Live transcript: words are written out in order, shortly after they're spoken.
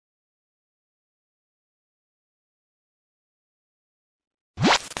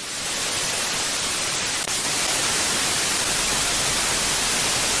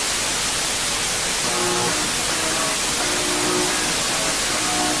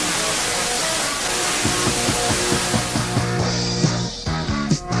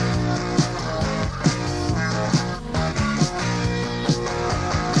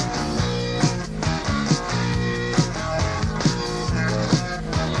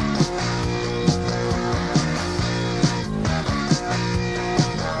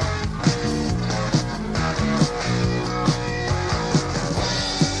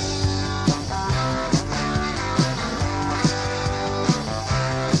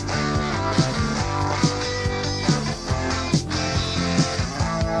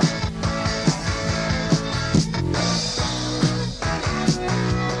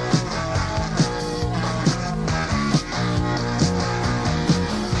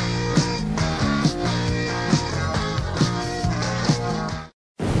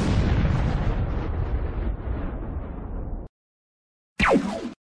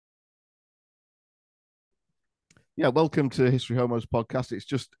Yeah, welcome to History Homo's podcast. It's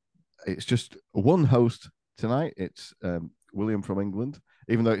just one host tonight. It's William from England,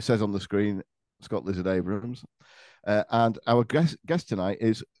 even though it says on the screen Scott Lizard Abrams. And our guest tonight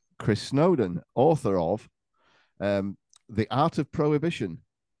is Chris Snowdon, author of The Art of Prohibition.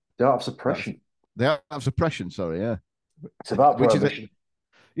 The Art of Suppression. The Art of Suppression, sorry, yeah. It's about Which is prohibition.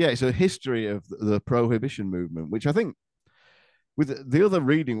 it's a history of the prohibition movement, which I think with the other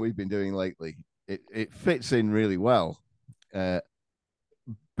reading we've been doing lately, it fits in really well.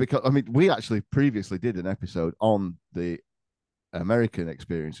 Because I mean, we actually previously did an episode on the American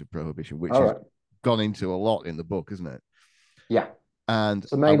experience of prohibition, which All has right. gone into a lot in the book, isn't it? Yeah. And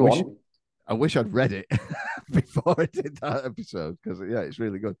It's the main one. I wish I'd read it before I did that episode because it's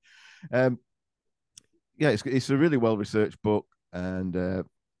really good. It's a really well researched book, and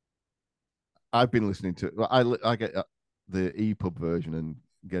I've been listening to it. I get the EPUB version and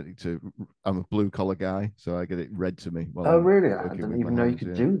get it to. I'm a blue collar guy, so I get it read to me while Oh, I'm really? I working didn't with my even know you hands. could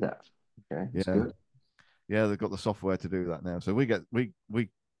Yeah, do that. Okay, that's yeah, good. yeah. They've got the software to do that now, so we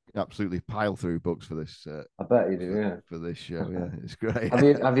absolutely pile through books for this I bet you do, yeah. for this show. Yeah, it's great.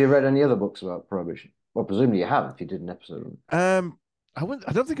 Have you read any other books about prohibition? Well, presumably you have if you did an episode on it.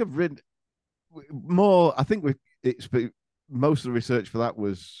 I don't think I've read more. I think most of the research for that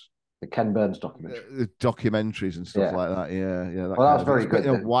was The Ken Burns documentary. documentaries and stuff Yeah. like that. Yeah, that Well, kind that's of thing. very It's been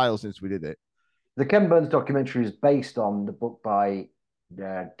good. a while since we did it. The Ken Burns documentary is based on the book by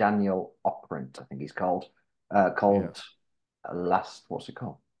Daniel Oprint, I think he's called, Yeah, called Last, what's it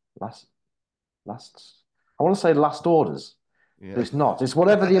called? Last, Last, I want to say Last Orders. But yeah. it's not. It's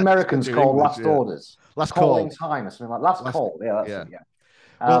whatever the It's got Americans your call English. last Yeah, orders, last calling call. time, or something like last Last. call. Yeah, that's Yeah. it. Yeah.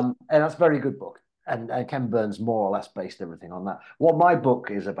 Well, And that's a very good book. And Ken Burns more or less based everything on that. What my book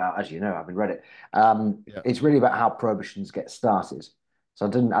is about, as you know, having read it, yeah, it's really about how prohibitions get started. So I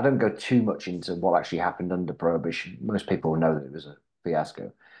don't go too much into what actually happened under prohibition. Most people know that it was a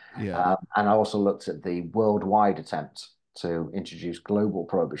fiasco. yeah. And I also looked at the worldwide attempt to introduce global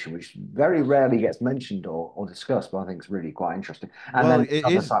prohibition, which very rarely gets mentioned or discussed, but I think it's really quite interesting. And Well, then it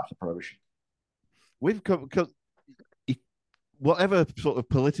other is. types of prohibition. We've come because whatever sort of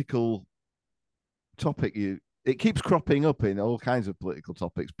political topic it keeps cropping up in all kinds of political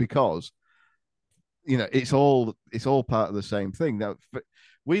topics because it's all part of the same thing. Now,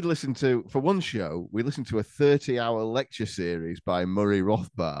 for one show, we listened to a 30-hour lecture series by Murray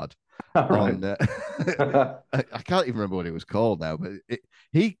Rothbard Right. on I can't even remember what it was called now, but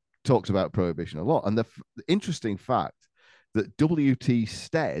he talks about prohibition a lot. And the interesting fact that W.T.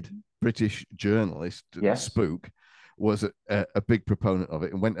 Stead, British journalist, Yes. spook, was a big proponent of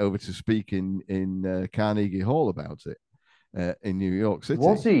it and went over to speak in Carnegie Hall about it in New York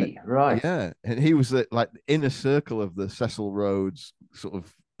Was City. he? Right. Yeah, and he was like the inner circle of the Cecil Rhodes sort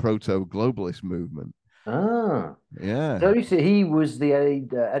of proto-globalist movement. Ah. Yeah, So you see, he was the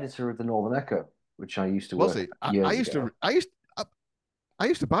editor of the Northern Echo, which I used to was work he? I years used ago. to I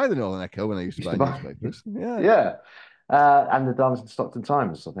used to buy the Northern Echo when I used to Used to buy buy, newspapers. Yeah, yeah. And the Darlington Stockton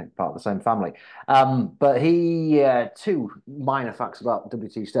Times, I think, part of the same family. But he, two minor facts about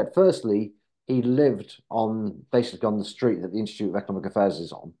W.T. Stead. Firstly, he lived on basically on the street that the Institute of Economic Affairs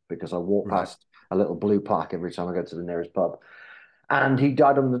is on, because I walk right. past a little blue plaque every time I go to the nearest pub. And he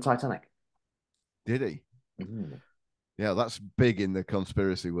died on the Titanic. Did he? Mhm. Yeah, that's big in the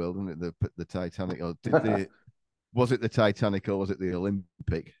conspiracy world, isn't it? The Titanic, or did the was it the Titanic or was it the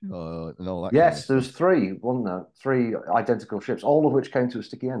Olympic and all that kind of Yes, there stuff? was three, wasn't there? Three identical ships, all of which came to a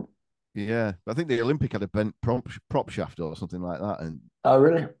sticky end. Yeah, I think the Olympic had a bent prop shaft or something like that, and Oh,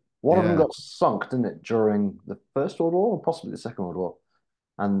 really? One of them yeah, got sunk, didn't it, during the First World War or possibly the Second World War?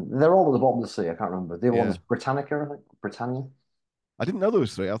 And they're all at the bottom of the sea. I can't remember. The other yeah. one's Britannica, I think. Britannia. I didn't know there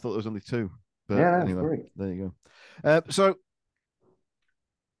was three. I thought there was only two. But Yeah, no, anyway, three. there you go.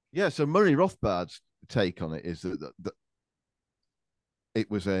 So Murray Rothbard's take on it is that it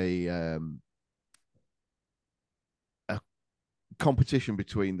was a competition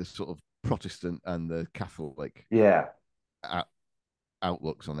between the sort of Protestant and the Catholic Yeah. out,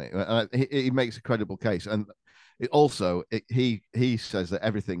 outlooks on it. He makes a credible case, and he says that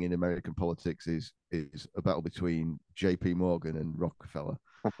everything in American politics is a battle between J.P. Morgan and Rockefeller.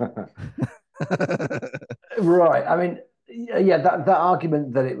 Right. I mean, yeah, that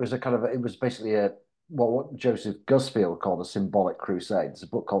argument that it was a kind of it was basically a what Joseph Gusfield called a symbolic crusade. There's a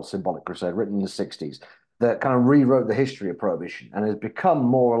book called Symbolic Crusade written in the 60s that kind of rewrote the history of prohibition and has become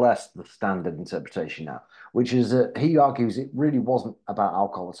more or less the standard interpretation now, which is that he argues it really wasn't about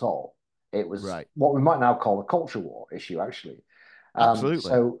alcohol at all. It was Right. what we might now call a culture war issue, actually. Absolutely.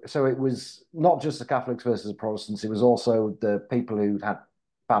 So it was not just the Catholics versus the Protestants. It was also the people who'd had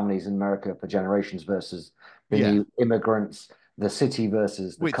families in America for generations versus the Yeah, new immigrants, the city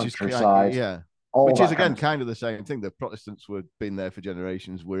versus the which is countryside, yeah, all which is that kind again of stuff. kind of the same thing. The Protestants were been there for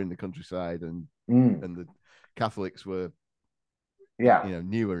generations, were in the countryside, Mm, and the Catholics were yeah.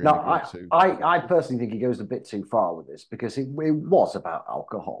 newer No, immigrants who I personally think he goes a bit too far with this because it was about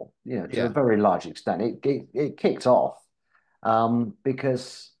alcohol, to a yeah very large extent. It kicked off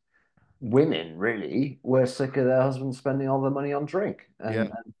because women really were sick of their husbands spending all their money on drink yeah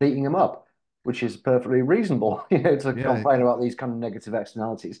and beating them up, which is perfectly reasonable, to yeah complain about these kind of negative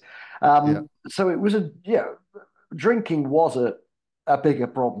externalities. yeah So it was drinking was a bigger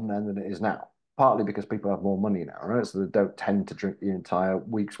problem then than it is now. Partly because people have more money now, right? So they don't tend to drink the entire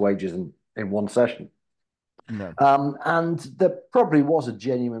week's wages in one session. no And there probably was a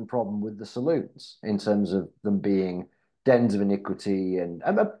genuine problem with the saloons in terms of them being dens of iniquity,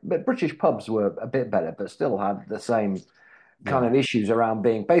 but British pubs were a bit better, but still had the same kind yeah of issues around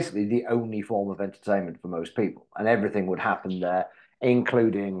being basically the only form of entertainment for most people, and everything would happen there,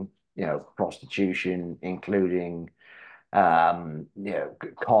 including prostitution, including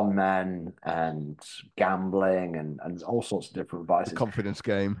con men and gambling and all sorts of different the vices. confidence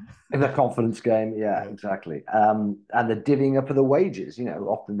game The confidence game, yeah, yeah exactly. And the divvying up of the wages,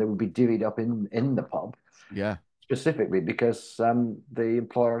 often they would be divvied up in the pub yeah specifically because the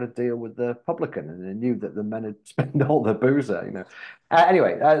employer had a deal with the publican and they knew that the men had spent all the booze there.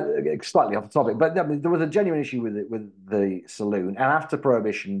 Anyway, slightly off the topic, but I mean, there was a genuine issue with the saloon. And after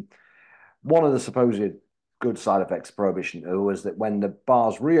Prohibition, one of the supposed good side effects of Prohibition was that when the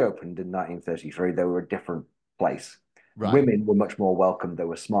bars reopened in 1933, they were a different place. right Women were much more welcome, they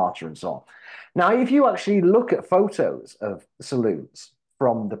were smarter, and so on. Now, if you actually look at photos of saloons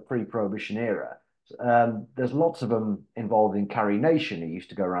from the pre Prohibition era, there's lots of them involving Carrie Nation who used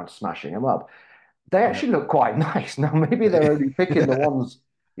to go around smashing them up. They yeah actually look quite nice. Now, maybe they're only picking the ones,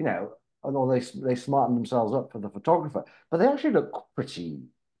 you know, although they smarten themselves up for the photographer, but they actually look pretty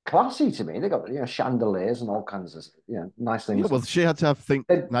classy to me. They got chandeliers and all kinds of nice yeah things. well she had to have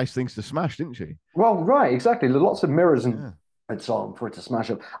They, nice things to smash, didn't she? well, right, exactly. There's lots of mirrors Yeah and so on for it to smash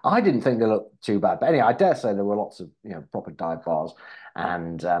up. I didn't think they looked too bad, but anyway, I dare say there were lots of proper dive bars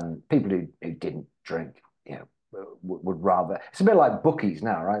and people who didn't drink, would rather. It's a bit like bookies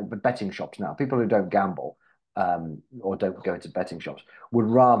now, right? But betting shops now, people who don't gamble or don't go into betting shops would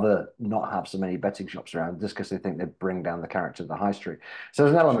rather not have so many betting shops around just because they think they bring down the character of the high street. So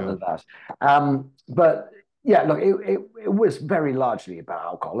there's an element sure of that. But yeah, look, it was very largely about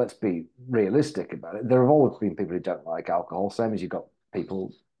alcohol. Let's be realistic about it. There have always been people who don't like alcohol, same as you've got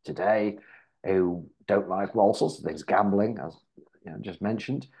people today who don't like all sorts of things, gambling, as just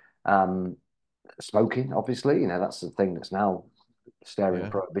mentioned, um, smoking. Obviously, that's the thing that's now staring yeah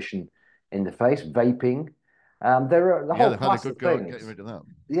prohibition in the face. Vaping. There are the yeah whole they've had a class good of go at getting things. rid of that.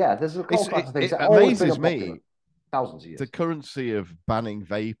 Yeah, there's a whole class of things It that have always been amazes unpopular, me thousands of the years. currency of banning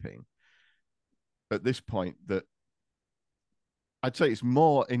vaping at this point that I'd say it's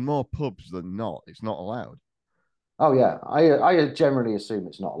more in more pubs than not. It's not allowed. Oh yeah, I generally assume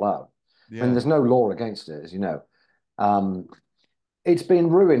it's not allowed. I mean, Yeah, there's no law against it, as you know. Um, it's been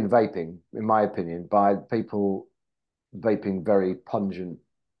ruined vaping, in my opinion, by people vaping very pungent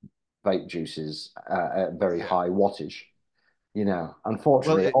vape juices at very yeah. high wattage. Well,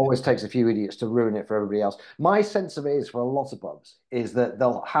 Unfortunately, it always takes a few idiots to ruin it for everybody else. My sense of it is for a lot of pubs is that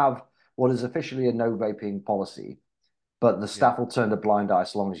they'll have what is officially a no vaping policy, but the yeah, staff will turn a blind eye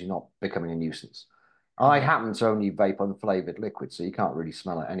so long as you're not becoming a nuisance. I mm-hmm. happen to only vape unflavored liquid, so you can't really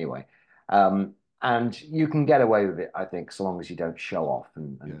smell it anyway. And you can get away with it, I think, so long as you don't show off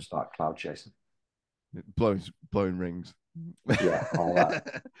and Yeah, start cloud chasing. blowing rings. Yeah, all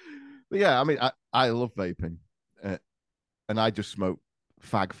that. But yeah, I mean, I love vaping, uh, and I just smoke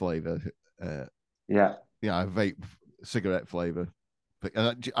fag flavor. Uh, Yeah. I vape cigarette flavor. But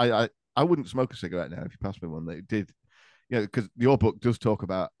I wouldn't smoke a cigarette now if you passed me one. That did, because your book does talk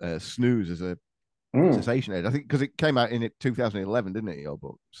about snooze as a Mm, cessation aid. I think because it came out in 2011, didn't it? Your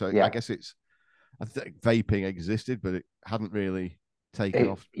book. So I yeah. guess I think vaping existed, but it hadn't really taken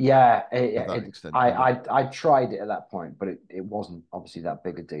off to that extent, had it? I tried it at that point, but it wasn't obviously that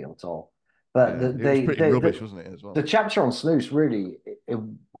big a deal at all. But Yeah, it was pretty rubbish, wasn't it, as the well? chapter on snus really it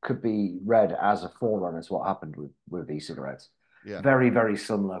could be read as a forerunner to what happened with e-cigarettes. Yeah, Very, very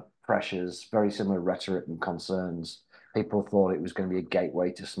similar pressures, very similar rhetoric and concerns. People thought it was going to be a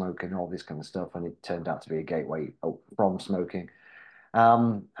gateway to smoking, all this kind of stuff, and it turned out to be a gateway from smoking.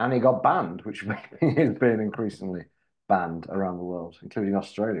 And it got banned, which is being increasingly banned around the world, including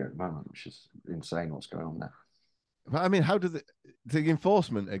Australia at the moment, which is insane what's going on there. but I mean, how do the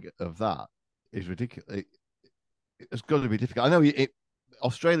enforcement of that is ridiculous? It's got to be difficult. I know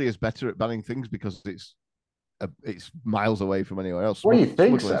Australia is better at banning things because it's it's miles away from anywhere else. Well, you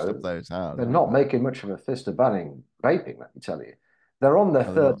think Smuggling stuff so. there is hard, They're isn't it? not making much of a fist of banning vaping, let me tell you. They're on their Are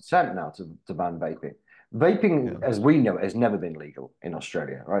they third not? attempt now to ban vaping. Vaping, Yeah. as we know it, has never been legal in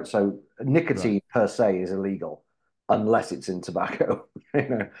Australia, right? So Right. nicotine per se is illegal unless it's in tobacco, you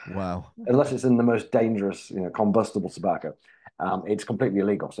know, Wow. unless it's in the most dangerous, combustible tobacco. It's completely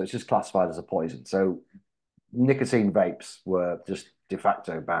illegal. So it's just classified as a poison. So nicotine vapes were just de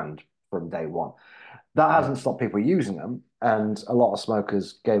facto banned from day one. That Yeah. hasn't stopped people using them, and a lot of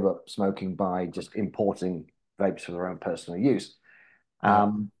smokers gave up smoking by just importing vapes for their own personal use.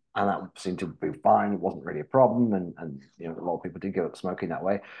 Yeah. And that seemed to be fine. It wasn't really a problem, and a lot of people did give up smoking that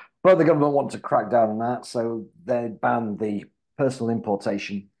way. But the government wanted to crack down on that, so they banned the personal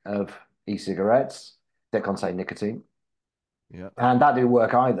importation of e-cigarettes that contain nicotine, Yeah. and that didn't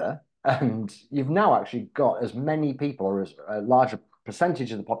work either. And you've now actually got as many people, or as a larger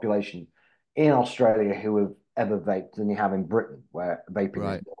percentage of the population in Australia who have ever vaped than you have in Britain, where vaping is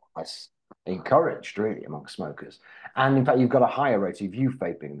Right. more or less encouraged, really, amongst smokers. And in fact, you've got a higher rate of youth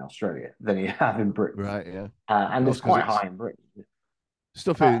vaping in Australia than you have in Britain. Right. Yeah. And Oh, it's because quite it's high in Britain.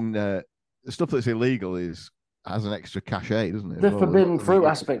 stuff Uh, in the stuff that's illegal is has an extra cachet, doesn't it? As the well, forbidden I mean, fruit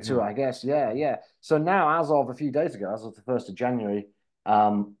aspect to it, I guess. Yeah, yeah. So now, as of a few days ago, as of the 1st of January,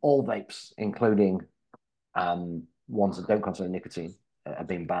 all vapes, including ones that don't contain nicotine have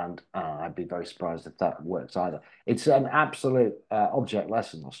been banned. I'd be very surprised if that works either. It's an absolute object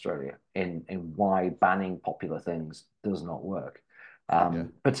lesson in Australia in why banning popular things does not work. yeah.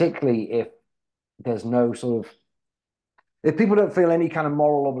 Particularly if there's no sort of if people don't feel any kind of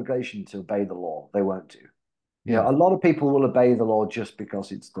moral obligation to obey the law, they won't do. Yeah. A lot of people will obey the law just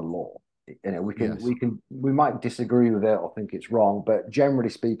because it's the law. We can Yes. we might disagree with it or think it's wrong, but generally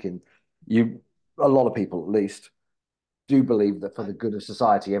speaking, you a lot of people at least do believe that for the good of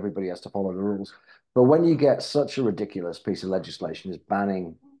society, everybody has to follow the rules. But when you get such a ridiculous piece of legislation as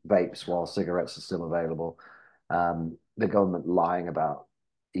banning vapes while cigarettes are still available, the government lying about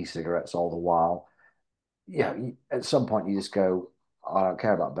e-cigarettes all the while, at some point you just go, I don't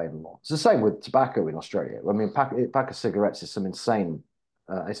care about obeying the law. It's the same with tobacco in Australia. I mean, pack of cigarettes is some insane.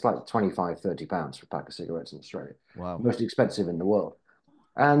 It's like 25, £30 for a pack of cigarettes in Australia, Wow. most expensive in the world.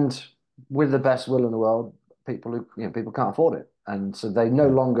 And with the best will in the world, people can't afford it, and so they no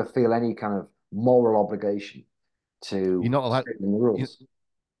Yeah. longer feel any kind of moral obligation You're to not allowed. straighten the You, rules.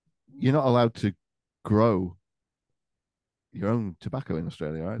 you're not allowed to grow your own tobacco in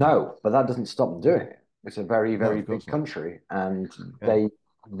Australia either. No, but that doesn't stop them doing it. It's a very, No, very of big course not. country, and Yeah.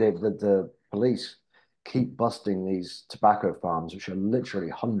 the police keep busting these tobacco farms, which are literally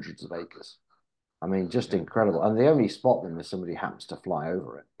hundreds of acres. I mean, just Yeah. incredible. And they only spot them if somebody happens to fly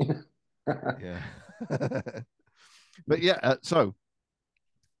over it. Yeah. But yeah, so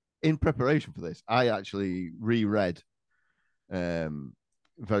in preparation for this, I actually reread um,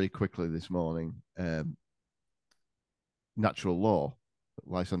 very quickly this morning Natural Law,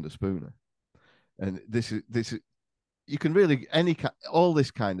 Lysander Spooner, and this is you can really all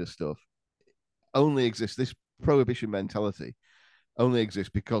this kind of stuff only exists. This prohibition mentality only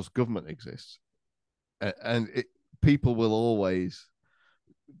exists because government exists, and people will always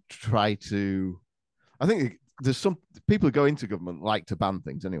try to. I think there's some people who go into government like to ban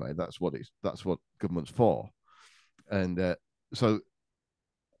things anyway. That's what government's for, and so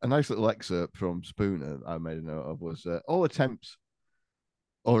a nice little excerpt from Spooner I made a note of was all attempts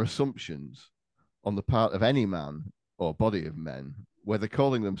or assumptions on the part of any man or body of men, whether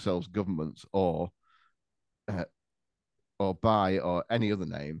calling themselves governments uh, or by or any other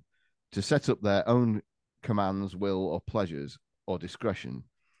name, to set up their own commands, will, or pleasures or discretion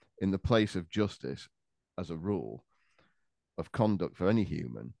in the place of justice as a rule of conduct for any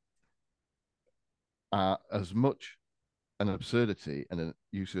human are as much an absurdity and a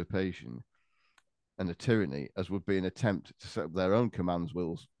usurpation and a tyranny as would be an attempt to set up their own commands,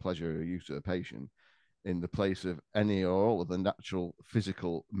 wills, pleasure, or usurpation in the place of any or all of the natural,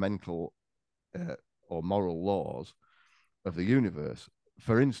 physical, mental, uh, or moral laws of the universe.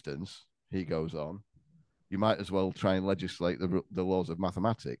 For instance, he goes on, you might as well try and legislate the laws of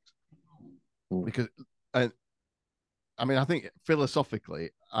mathematics because, and I mean, I think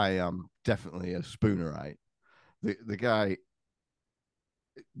philosophically, I am definitely a Spoonerite. The guy,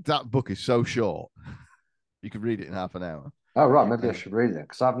 that book is so short, you could read it in half an hour. Oh, right. Maybe I And should read it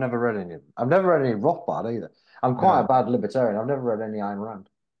because I've never read any of them. I've never read any Rothbard either. I'm quite a no, bad libertarian. I've never read any Ayn Rand.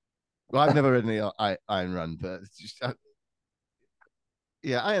 well, I've never read any Ayn Rand, but it's just,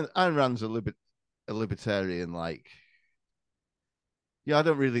 yeah, Ayn Rand's a libertarian, like, yeah, I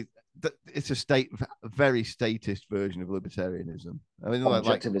don't really. It's a very statist version of libertarianism. I mean, like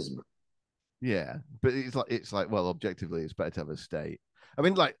Objectivism. Yeah, but it's like well, objectively, it's better to have a state. I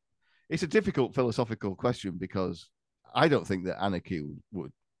mean, like, it's a difficult philosophical question because I don't think that anarchy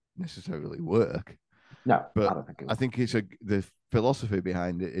would necessarily work, No, I but don't think it I would. think the philosophy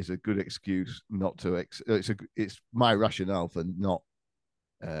behind it is a good excuse not to. It's my rationale for not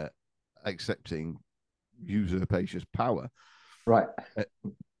uh, accepting usurpacious power. Right.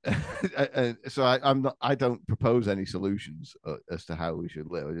 Uh, so I'm not. I don't propose any solutions as to how we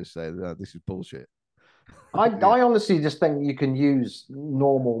should live. I just say no, this is bullshit. Yeah, I honestly just think you can use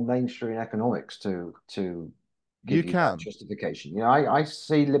normal mainstream economics to you give you that can. justification. I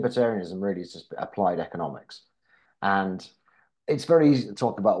see libertarianism really as just applied economics. And it's very easy to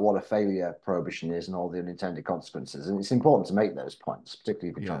talk about what a failure prohibition is and all the unintended consequences. And it's important to make those points, particularly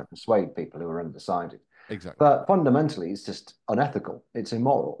if you're trying Yeah, to persuade people who are undecided. exactly. But fundamentally, it's just unethical. It's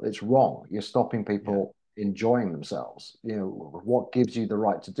immoral. It's wrong. You're stopping Yeah, people enjoying themselves. What gives you the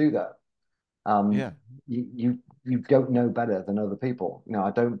right to do that? Um, yeah, you don't know better than other people. I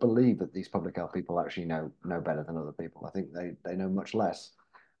don't believe that these public health people actually know better than other people. I think they know much less.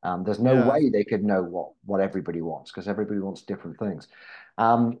 There's no yeah. way they could know what everybody wants because everybody wants different things.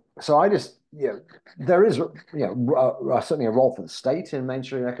 So I just, there is, certainly a role for the state in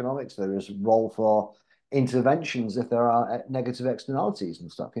mainstream economics. There is a role for interventions if there are negative externalities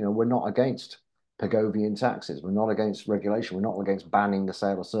and stuff. We're not against Pagovian taxes. We're not against regulation. We're not against banning the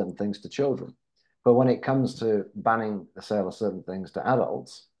sale of certain things to children. But when it comes to banning the sale of certain things to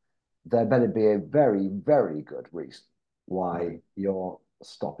adults, there better be a very, very good reason Right. why you're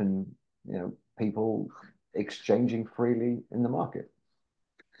stopping, people exchanging freely in the market.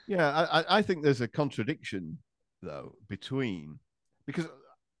 Yeah, I think there's a contradiction though between because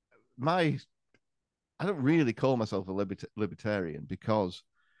my I don't really call myself a libertarian because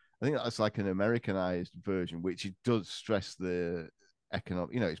I think that's like an Americanized version, which it does stress the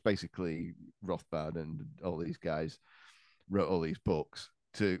economic. It's basically Rothbard and all these guys wrote all these books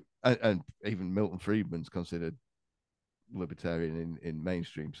and even Milton Friedman's considered libertarian in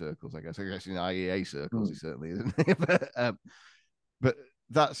mainstream circles. I guess in IEA circles he Mm. certainly isn't. But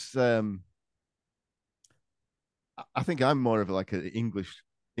that's I think I'm more of like an English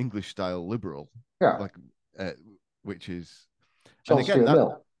style liberal, Yeah, like uh, which is, and John again Stuart that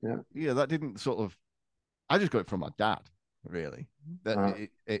Mill. Yeah. yeah that didn't sort of I just got it from my dad really. That Uh,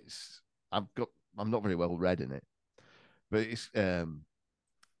 it's I've got I'm not very well read in it, but it's and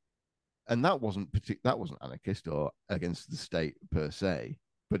that wasn't anarchist or against the state per se,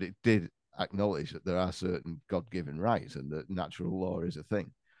 but it did acknowledge that there are certain God given rights and that natural law is a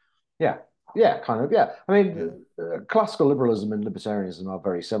thing. Yeah, yeah, kind of. Yeah, I Yeah. mean, classical liberalism and libertarianism are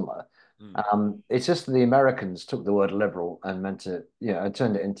very similar. Mm. It's just that the Americans took the word liberal and meant it, and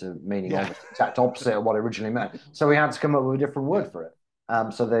turned it into meaning Yeah. almost the exact opposite of what it originally meant. So we had to come up with a different Yeah. word for it.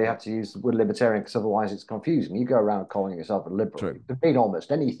 So they Yeah. had to use the word libertarian because otherwise it's confusing. You go around calling yourself a liberal, True. it can mean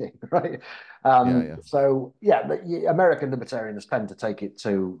almost anything, right? Yeah. Yeah. So yeah, but American libertarians tend to take it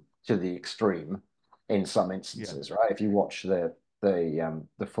to the extreme in some Yeah. instances, right? If you watch the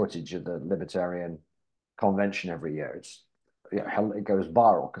footage of the Libertarian convention every year. It's hell, it goes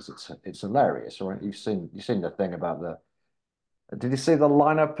viral because it's hilarious, right? You've seen the thing about the. Did you see the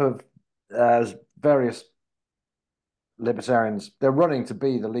lineup of various libertarians? They're running to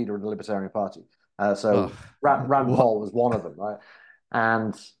be the leader of the Libertarian Party. Oh, So Rand what? Paul was one of them, right?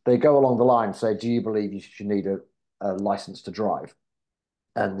 And they go along the line, say, "Do you believe you should need a license to drive?"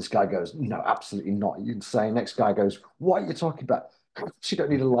 And this guy goes, "No, absolutely not. You're insane." Next guy goes, "What are you talking about? You don't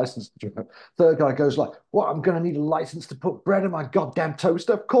need a license to drive." Third guy goes like, "What? I'm going to need a license to put bread in my goddamn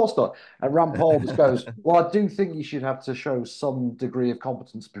toaster? Of course not." And Rand Paul just goes, "Well, I do think you should have to show some degree of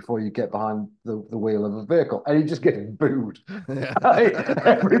competence before you get behind the wheel of a vehicle." And he just gets booed. Yeah.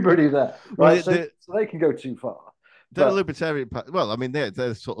 Everybody there, Well, right? So they can go too far. they're But libertarian. Well, I mean,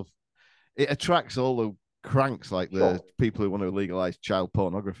 they're sort of it attracts all the cranks like the sure. people who want to legalize child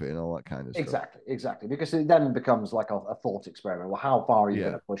pornography and all that kind of stuff. Exactly, exactly. Because it then becomes like a thought experiment. Well, how far are you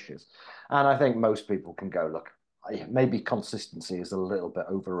going Yeah. to push this? And I think most people can go, look, maybe consistency is a little bit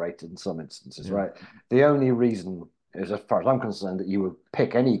overrated in some instances, Yeah. right? The only reason is, as far as I'm concerned, that you would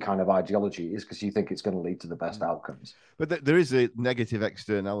pick any kind of ideology is because you think it's going to lead to the best outcomes. But there is a negative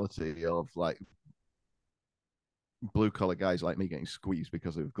externality of like blue collar guys like me getting squeezed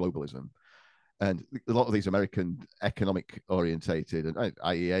because of globalism. And a lot of these American economic orientated and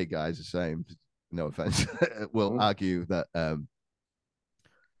IEA guys the same, no offense, will Mm. argue that oh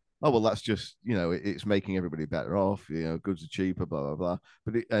well that's just it's making everybody better off, goods are cheaper, blah blah blah.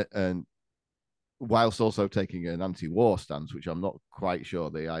 But and whilst also taking an anti-war stance, which I'm not quite sure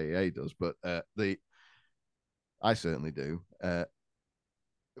the IEA does, but the I certainly do.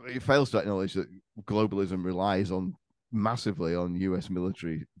 it fails to acknowledge that globalism relies on massively on US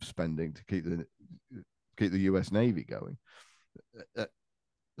military spending to keep the US Navy going. Uh,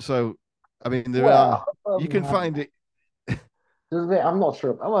 so, I mean, there are Well, you can find it. I'm not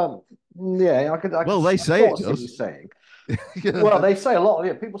sure. Well, yeah, I could Well, they say sort it of see what you're does. saying. You know, Well, they say a lot.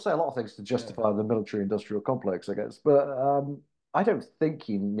 Yeah, people say a lot of things to yeah. justify the military-industrial complex, I guess. But I don't think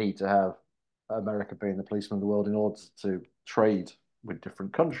you need to have America being the policeman of the world in order to trade with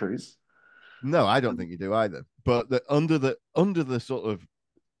different countries. No, I don't think you do either. But under the sort of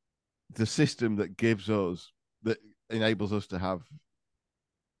the system that gives us that enables us to have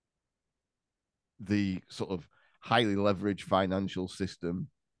the sort of highly leveraged financial system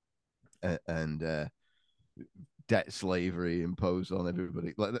and debt slavery imposed on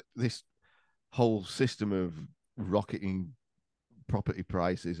everybody, like this whole system of rocketing property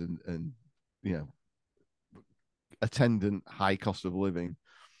prices and you know attendant high cost of living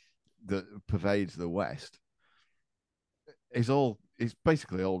that pervades the West is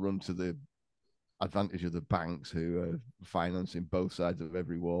basically all run to the advantage of the banks who are financing both sides of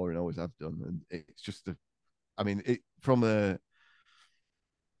every war and always have done. And it's just I mean, from a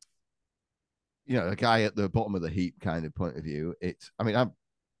guy at the bottom of the heap kind of point of view. I mean,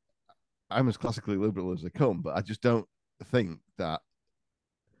 I'm as classically liberal as they come, but I just don't think that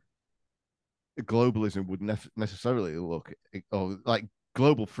globalism would necessarily look or like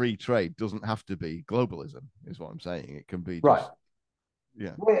global free trade doesn't have to be globalism, is what I'm saying. It can be Right. just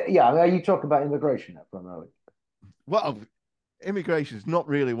yeah. Well, yeah. I mean, are you talking about immigration now primarily? Well, immigration is not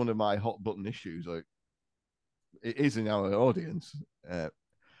really one of my hot button issues. Like it is in our audience,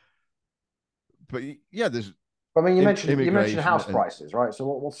 but yeah, there's I mean, you mentioned immigration house and prices, right? So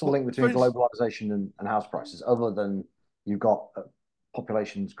what's the well, link for between instance, globalization and house prices, other than you've got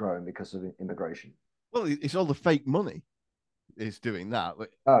populations growing because of immigration? well, it's all the fake money is doing that,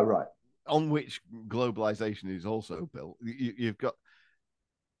 Oh, right. on which globalization is also built. You've got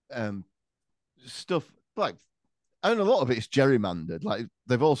um, stuff like, and a lot of it's gerrymandered. Like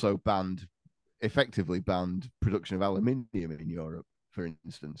they've also effectively banned production of aluminium in Europe, for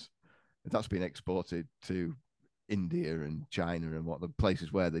instance. That's been exported to India and China and what the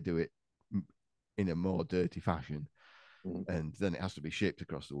places where they do it in a more dirty fashion, Mhm. and then it has to be shipped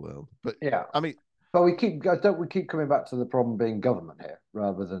across the world. But Yeah. I mean, But we keep coming back to the problem being government here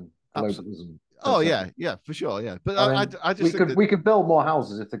rather than absolutely. globalism per Oh se. yeah, yeah, for sure, yeah. But I I, mean, I just we think could that we could build more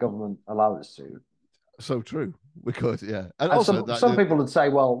houses if the government allowed us to. so true. We could, yeah, and And also some people would say,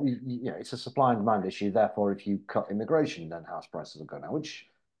 well, it's a supply and demand issue. Therefore, if you cut immigration, then house prices will go down. Which,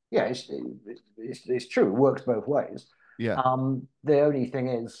 yeah, it's true. It works both ways. yeah, The only thing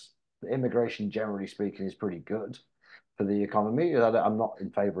is, immigration, generally speaking, is pretty good for the economy. I'm not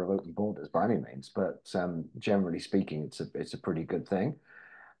in favor of open borders by any means, but generally speaking, it's a pretty good thing.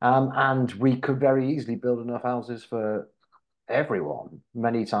 And we could very easily build enough houses for everyone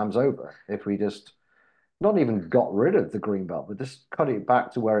many times over if we just not even got rid of the green belt, but just cut it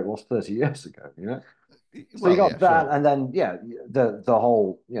back to where it was 30 years ago. So you well, yeah, got that, sure, and then yeah, the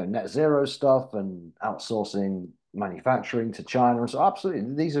whole net zero stuff and outsourcing manufacturing to China, and so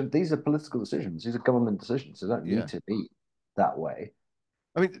absolutely these are political decisions. These are government decisions. They don't need yeah. to be that way.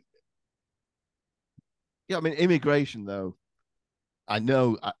 I mean, yeah, I mean, immigration though. I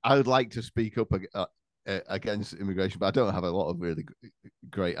know I would like to speak up against immigration, but I don't have a lot of really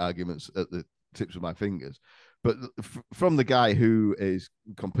great arguments at the tips of my fingers. But from the guy who is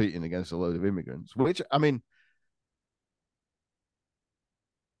competing against a load of immigrants, which I mean,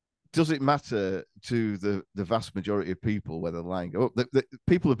 does it matter to the vast majority of people whether the line go up?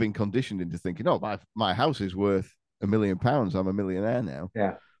 People have been conditioned into thinking, "Oh, my house is worth £1 million. I'm a millionaire now."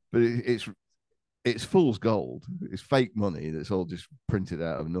 Yeah. But it's fool's gold. It's fake money that's all just printed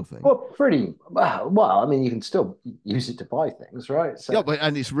out of nothing. Well, pretty well. I mean, you can still use it to buy things, right? Yeah, So but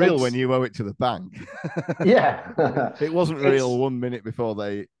it's real when it's you owe it to the bank. yeah, It wasn't real it's. 1 minute before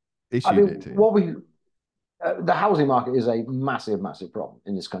they I issued it mean, to you. what we the housing market is a massive, massive problem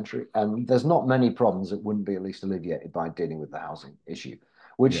in this country, and there's not many problems that wouldn't be at least alleviated by dealing with the housing issue,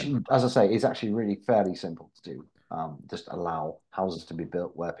 which, Yeah, as I say, is actually really fairly simple to do. Just allow houses to be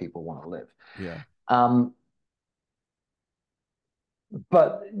built where people want to live. yeah, Um,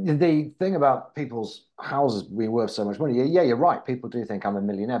 but the thing about people's houses being worth so much money, yeah, you're right. People do think I'm a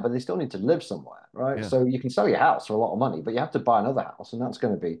millionaire, but they still need to live somewhere, right? yeah, So you can sell your house for a lot of money, but you have to buy another house, and that's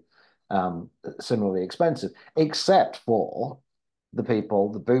going to be similarly expensive, except for the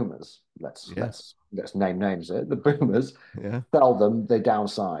people, the boomers. Let's yeah, let's let's name names here. The boomers yeah, sell them, they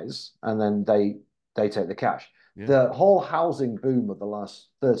downsize, and then they take the cash. yeah, The whole housing boom of the last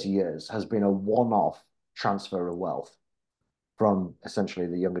 30 years has been a one-off transfer of wealth from essentially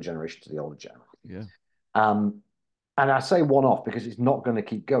the younger generation to the older generation. Yeah. Um, and I say one off because it's not going to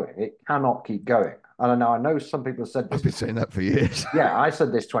keep going. It cannot keep going. And I know some people have said I've this. been saying that for years. Yeah, I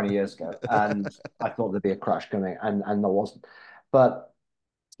said this 20 years ago, and I thought there'd be a crash coming, and there wasn't. But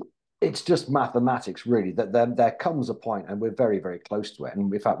it's just mathematics, really, that there comes a point, and we're very, very close to it.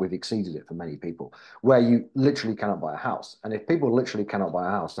 And in fact, we've exceeded it for many people, where you literally cannot buy a house. And if people literally cannot buy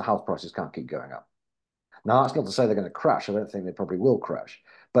a house, the house prices can't keep going up. Now, that's not to say they're going to crash. I don't think they probably will crash,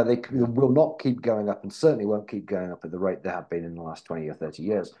 but they Yeah. will not keep going up and certainly won't keep going up at the rate they have been in the last 20 or 30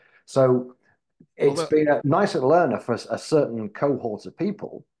 years. So it's Although, been a nice little learner for a certain cohort of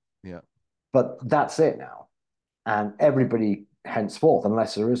people, yeah. but that's it now. And everybody henceforth,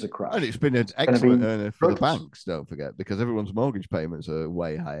 unless there is a And crash, it's been an it's going to excellent be earner for the drugs. banks, don't forget, because everyone's mortgage payments are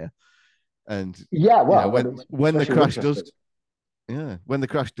way higher. And Yeah, you know, well, I mean, when the especially with crash interest does, rates. yeah, when the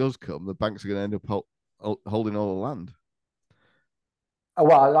crash does come, the banks are going to end up holding all the land.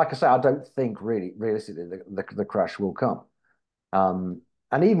 Well, like I say, I don't think really, realistically, the crash will come. Um,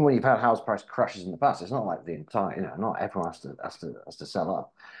 and even when you've had house price crashes in the past, it's not like the entire, not everyone has to sell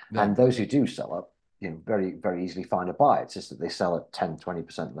up. And No, those who do sell up, very, very easily find a buy. It's just that they sell at 10,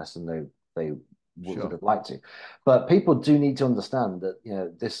 20% less than they would sure, have liked to. But people do need to understand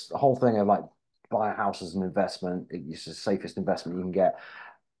that, this whole thing of like buy a house as an investment, it's the safest investment you can get.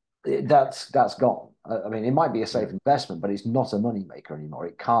 That's gone. I mean, it might be a yeah, safe investment, but it's not a money maker anymore.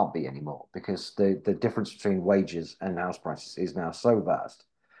 It can't be anymore because the difference between wages and house prices is now so vast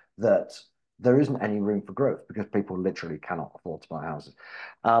that there isn't any room for growth because people literally cannot afford to buy houses.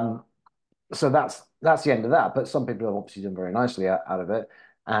 Um, so that's the end of that. But some people have obviously done very nicely out of it,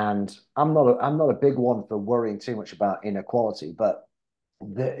 and I'm not a big one for worrying too much about inequality, but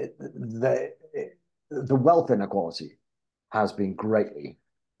the the wealth inequality has been greatly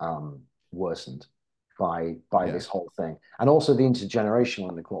um, worsened by yeah, this whole thing, and also the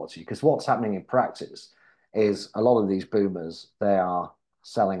intergenerational inequality. Because what's happening in practice is a lot of these boomers, they are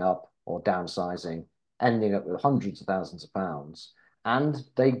selling up or downsizing, ending up with hundreds of thousands of pounds, and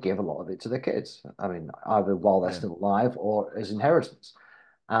they give a lot of it to their kids. I mean, either while they're yeah, still alive or as inheritance,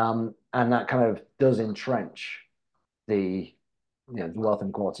 and that kind of does entrench the the wealth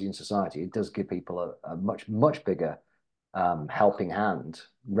inequality in society. It does give people a much much bigger helping hand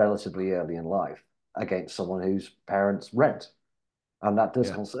relatively early in life against someone whose parents rent, and that does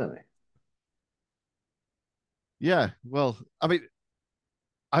yeah, concern me. yeah. Well, I mean,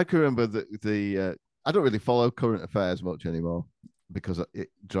 I can remember the I don't really follow current affairs much anymore because it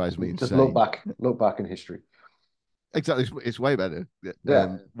drives me Just insane. look back in history. Exactly, it's way better.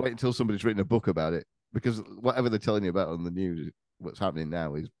 Yeah. Wait until somebody's written a book about it because whatever they're telling you about on the news, what's happening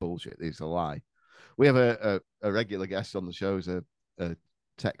now is bullshit. It's a lie. We have a regular guest on the show, is a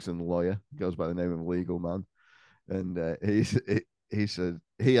Texan lawyer, goes by the name of Legal Man, and he said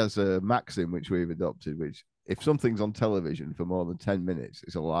he has a maxim which we've adopted, which if something's on television for more than 10 minutes,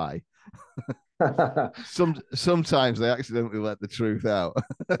 it's a lie. Sometimes they accidentally let the truth out,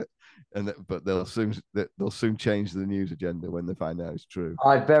 but they'll soon change the news agenda when they find out it's true.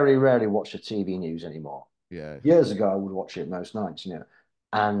 I very rarely watch the TV news anymore. Yeah, Years ago, I would watch it most nights,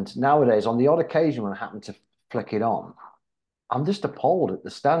 and nowadays, on the odd occasion when I happen to flick it on, I'm just appalled at the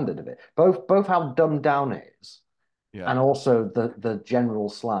standard of it. Both how dumbed down it is, yeah. and also the general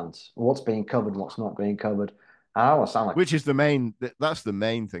slant, what's being covered, what's not being covered. I don't want to sound like Which is the main. That's the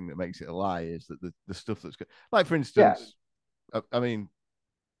main thing that makes it a lie is that the stuff that's good. Like for yeah, instance, I mean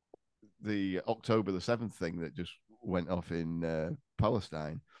the October 7th thing that just went off in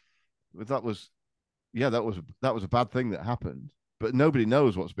Palestine. That was that was a bad thing that happened, but nobody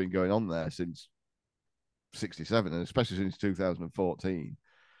knows what's been going on there since '67, and especially since 2014.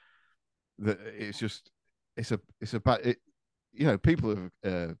 That it's just it's a bad. People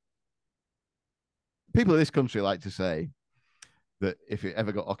have people in this country like to say that if it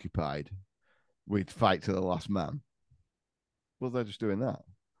ever got occupied, we'd fight to the last man. Well, they're just doing that.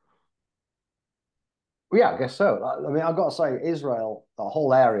 well, yeah, I guess so. I mean, I've got to say, Israel, the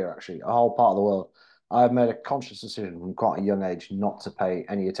whole area, actually, a whole part of the world, I've made a conscious decision from quite a young age not to pay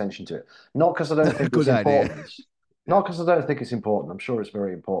any attention to it. Not because I don't think it's Good idea. important. Yeah, Not because I don't think it's important. I'm sure it's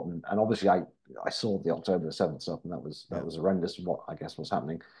very important. And obviously, I saw the October 7th stuff, and that was yeah, horrendous. What I guess was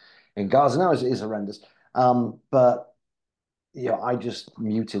happening in Gaza now is horrendous. But I just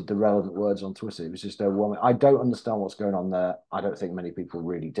muted the relevant words on Twitter. It was just overwhelming. I don't understand what's going on there. I don't think many people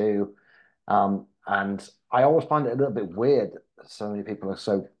really do. And I always find it a little bit weird that so many people are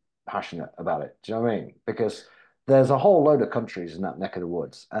so passionate about it. Do you know what I mean? Because there's a whole load of countries in that neck of the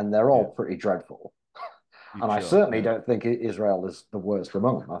woods, and they're yeah. all pretty dreadful. You And I sure? certainly Yeah, don't think Israel is the worst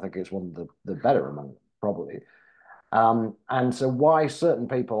among them. I think it's one of the better among them, probably. And so why certain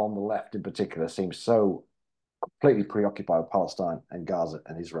people on the left in particular seem so completely preoccupied with Palestine and Gaza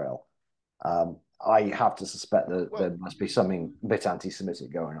and Israel, I have to suspect that Well, there must be something a bit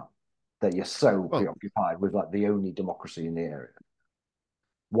anti-Semitic going on, that you're so well, preoccupied with like the only democracy in the area.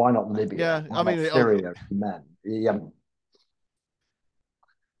 Why not Libya? yeah. Why I not mean, Syria? Yemen? Yeah,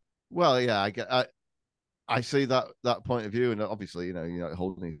 well, yeah. I see that point of view, and obviously, you're not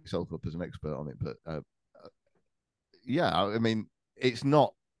holding yourself up as an expert on it, but yeah, I mean, it's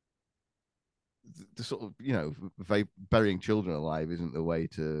not the sort of burying children alive isn't the way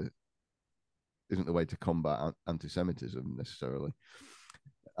to combat anti-Semitism necessarily.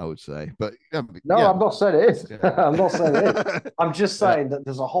 I would say, but no, yeah, I'm not saying it is. yeah. I'm not saying it is. I'm just Yeah, saying that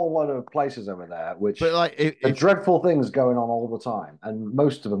there's a whole lot of places over there but which like the if dreadful things going on all the time, and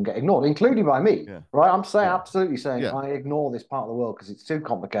most of them get ignored, including by me. yeah, Right? I'm saying yeah, absolutely saying yeah, I ignore this part of the world because it's too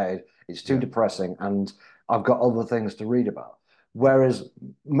complicated, it's too yeah, depressing, and I've got other things to read about. Whereas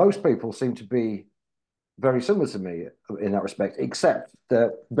most people seem to be very similar to me in that respect, except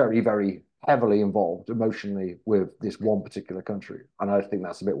they're very, very heavily involved emotionally with this one particular country, and I think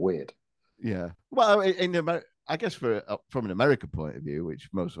that's a bit weird. yeah. Well, in America, I guess from an American point of view, which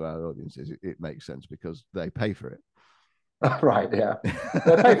most of our audience is, it makes sense because they pay for Right, yeah.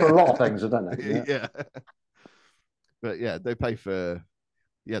 They pay for a lot of it. things, don't they? Yeah. Yeah, but yeah, they pay for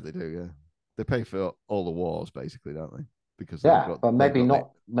yeah, they do. Yeah, they pay for all the wars basically, don't they? Because Yeah, but they've maybe got the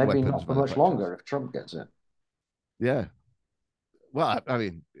not maybe weapons not for much manufacturers. longer if Trump gets in. Yeah. Well, I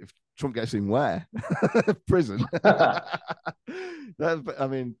mean, if Trump gets in where prison, I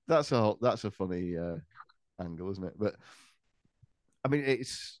mean, that's a funny angle, isn't it? But I mean,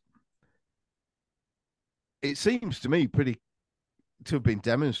 it seems to me pretty to have been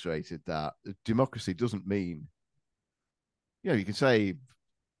demonstrated that democracy doesn't mean you can say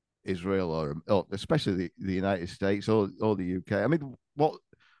Israel or especially the United States or the UK. I mean,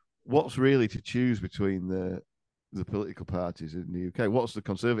 what's really to choose between the political parties in the UK? What's the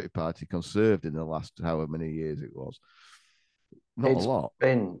Conservative Party conserved in the last however many years it was? Not a It's lot.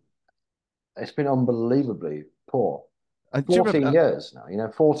 been it's been unbelievably poor. And do you 14 remember? years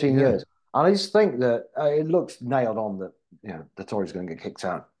now, 14 Yeah, years. And I just think that it looks nailed on that, the Tories are going to get kicked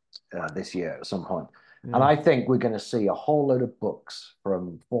out this year at some point. And yeah, I think we're going to see a whole load of books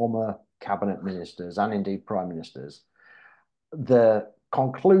from former cabinet ministers and indeed prime ministers, the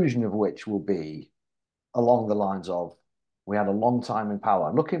conclusion of which will be along the lines of, we had a long time in power.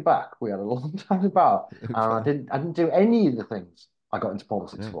 And looking back, we had a long time in power. And I didn't do any of the things I got into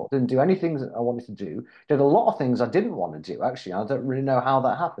politics yeah, for. Didn't do anything that I wanted to do. Did a lot of things I didn't want to do, actually. I don't really know how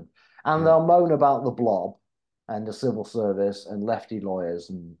that happened. And yeah. they'll moan about the blob and the civil service and lefty lawyers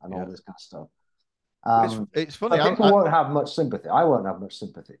and all Yeah. this kind of stuff. It's funny. But people won't have much sympathy. I won't have much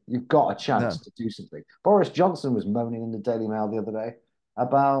sympathy. You've got a chance No, to do something. Boris Johnson was moaning in the Daily Mail the other day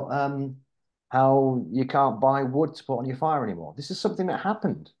about how you can't buy wood to put on your fire anymore. This is something that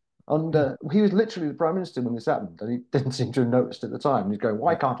happened yeah, under. He was literally the prime minister when this happened, and he didn't seem to have noticed at the time. He's going,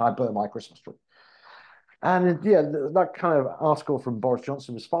 "Why yeah, can't I burn my Christmas tree?" And yeah, that kind of article from Boris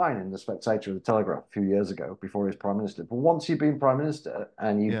Johnson was fine in the Spectator or the Telegraph a few years ago before he was prime minister. But once you've been prime minister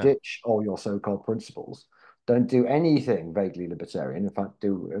and you yeah, ditch all your so-called principles, don't do anything vaguely libertarian. In fact,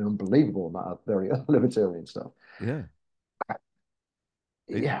 do an unbelievable amount of very libertarian stuff. yeah.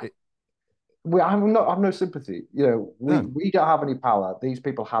 It, Yeah, it, I have no sympathy. We no, we don't have any power. These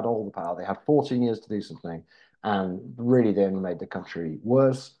people had all the power. They had 14 years to do something, and really they only made the country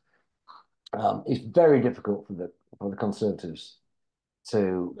worse. It's very difficult for the Conservatives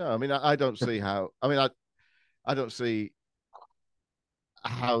to. no. I mean, I don't see how. I mean, I don't see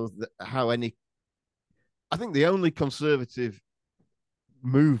how any. I think the only conservative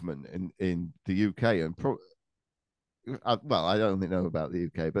movement in the UK well, I don't know about the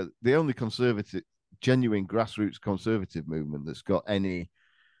UK, but the only conservative, genuine grassroots conservative movement that's got any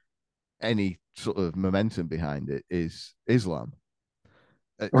sort of momentum behind it is Islam.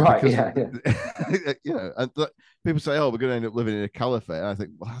 Right, Because yeah, yeah. and people say, "Oh, we're going to end up living in a caliphate." And I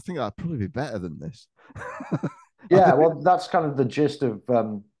think, well, I think that'd probably be better than this. I Yeah, think, well, that's kind of the gist of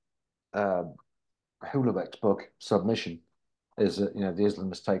uh, Houellebecq's book, Submission, is that, the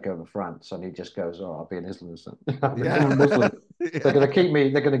Islamists take over France, and he just goes, "Oh, I'll be an Islamist then. I'll become a yeah, Muslim. They're yeah, going to keep me,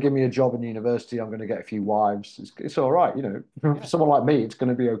 they're going to give me a job in university, I'm going to get a few wives. It's all right, For yeah, someone like me, it's going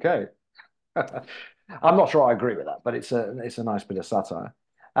to be okay." I'm not sure I agree with that, but it's a nice bit of satire.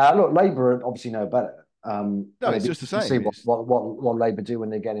 Look, Labour obviously know better. no, And it'd it's be just the interesting to see same. what It's what what, what Labour do when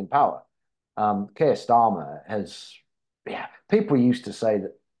they get in power. Keir Starmer has, yeah, people used to say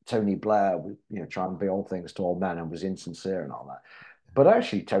that Tony Blair was, trying to be all things to all men and was insincere and all that. But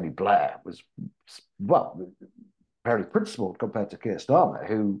actually, Tony Blair was, well, very principled compared to Keir Starmer,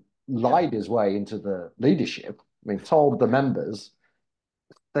 who lied his way into the leadership. I mean, told the members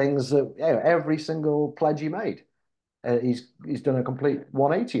things that every single pledge he made, he's done a complete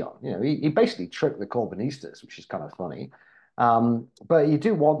 180 on. He basically tricked the Corbynistas, which is kind of funny. But you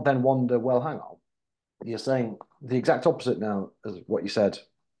do then wonder, well, hang on, you're saying the exact opposite now as what you said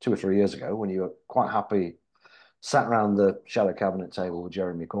 2 or 3 years ago when you were quite happy sat around the shadow cabinet table with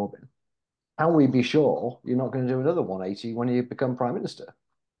Jeremy Corbyn. Can we be sure you're not going to do another 180 when you become prime minister?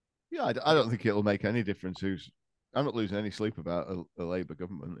 Yeah, I don't think it'll make any difference. I'm not losing any sleep about a Labour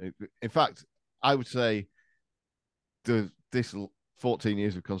government. In fact, I would say this 14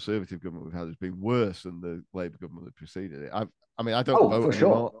 years of Conservative government we've had has been worse than the Labour government that preceded it. I mean, I don't Oh, vote for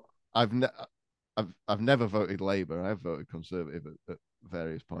anymore. sure. I've ne- I've never voted Labour. I've voted Conservative at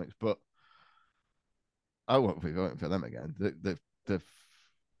various points, but I won't be voting for them again. They've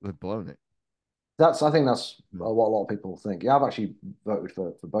they've blown it. I think that's what a lot of people think. Yeah, I've actually voted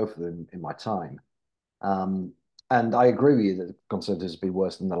for both of them in my time. Um, and I agree with you that the Conservatives have been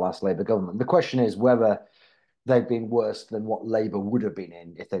worse than the last Labour government. The question is whether they've been worse than what Labour would have been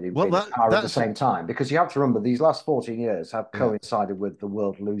in if they'd Well, been in power at the that's same time. Because you have to remember these last 14 years have yeah, coincided with the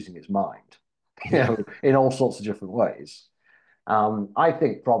world losing its mind, yeah. in all sorts of different ways. I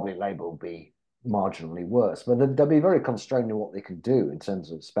think probably Labour will be marginally worse, but they'll be very constrained in what they can do in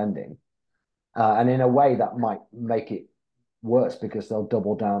terms of spending. And in a way that might make it worse because they'll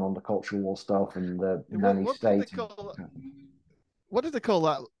double down on the cultural war stuff and the nanny What did they state. And call what did they call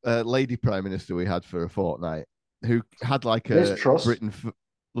that lady prime minister we had for a fortnight who had like Liz a Truss. Britain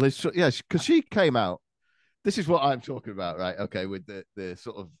Liz? Yeah, because she came out. This is what I'm talking about, right? Okay, with the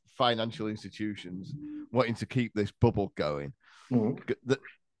sort of financial institutions wanting to keep this bubble going, Mm.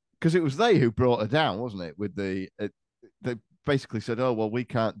 because it was they who brought her down, wasn't it? With they basically said, "Oh well, we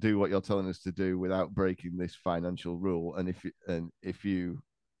can't do what you're telling us to do without breaking this financial rule, and if you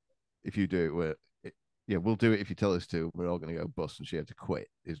do it, yeah, we'll do it if you tell us to. We're all going to go bust," and she had to quit.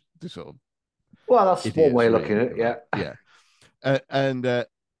 Is the sort of Well, that's one way idiots of looking really at it. come Yeah. out? Yeah, and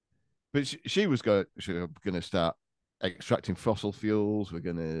but she was going to start extracting fossil fuels. We're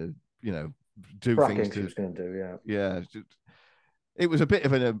going to do things Fracking she to was going to do. Yeah. yeah. It was a bit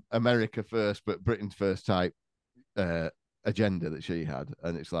of an America first, but Britain first type uh, agenda that she had,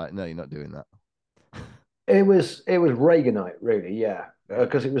 and it's like, no, you're not doing that. It was Reaganite, really. Yeah, Yeah,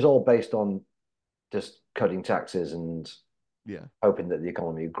 because it was all based on just cutting taxes and yeah, hoping that the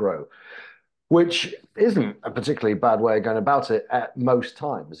economy would grow, which isn't a particularly bad way of going about it at most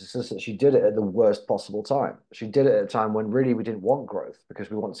times. It's just that she did it at the worst possible time. She did it at a time when really we didn't want growth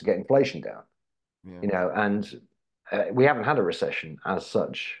because we wanted to get inflation down, yeah. and we haven't had a recession as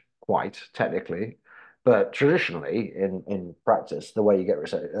such quite technically, but traditionally in practice, the way you get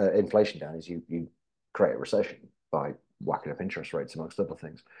inflation down is you create a recession by whacking up interest rates amongst other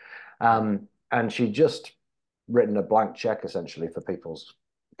things. And she just written a blank check essentially for people's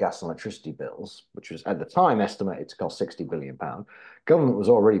gas and electricity bills, which was at the time estimated to cost £60 billion. Government was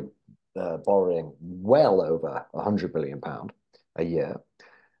already borrowing well over £100 billion a year,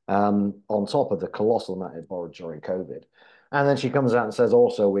 on top of the colossal amount it borrowed during COVID. And then she comes out and says,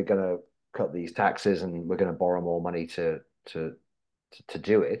 also, we're going to cut these taxes and we're going to borrow more money to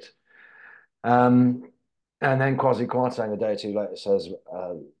do it. And then Kwasi Kwarteng a day or two later says,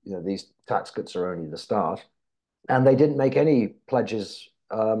 these tax cuts are only the start. And they didn't make any pledges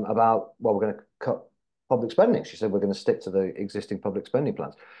about, well, we're going to cut public spending. She said, we're going to stick to the existing public spending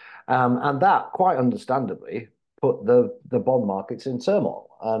plans. And that, quite understandably, put the bond markets in turmoil.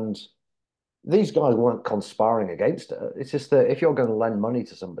 And these guys weren't conspiring against her. It's just that if you're going to lend money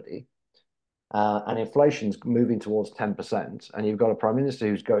to somebody and inflation's moving towards 10%, and you've got a prime minister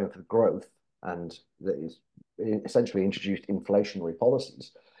who's going for growth and that is essentially introduced inflationary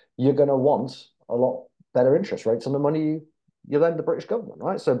policies, you're going to want a lot better interest rates on the money you lend the British government,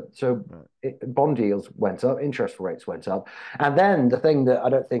 right? So Right. bond yields went up, interest rates went up, and then the thing that I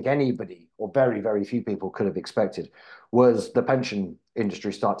don't think anybody or very very few people could have expected was the pension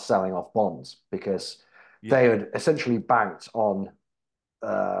industry start selling off bonds because Yeah, they had essentially banked on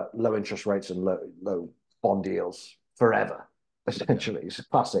low interest rates and low bond yields forever. yeah. Essentially, it's a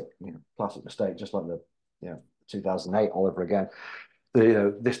classic mistake, just like the 2008 all over again.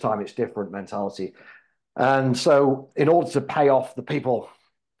 This time it's different mentality, and so in order to pay off the people,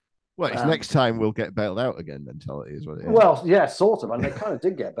 Well, it's next time we'll get bailed out again mentality is what it is. well, yeah, sort of, and they kind of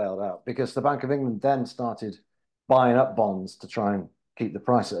did get bailed out because the Bank of England then started buying up bonds to try and keep the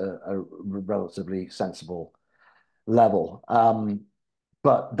price at a relatively sensible level.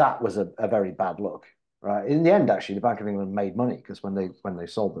 But that was a very bad look. right? In the end, actually, the Bank of England made money because when they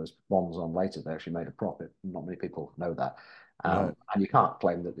sold those bonds on later, they actually made a profit. Not many people know that, Right. and you can't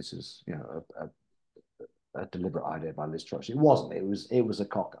claim that this is a deliberate idea by Liz Truss. It wasn't. It was a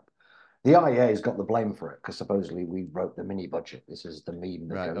cock up. The IEA has got the blame for it because supposedly we wrote the mini budget. This is the meme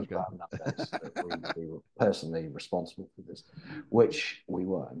that Right. goes Okay. around nowadays that we were personally responsible for this, which we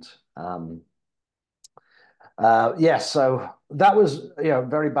weren't. Yes, so that was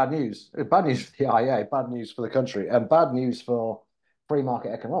very bad news. Bad news for the IEA, bad news for the country, and bad news for free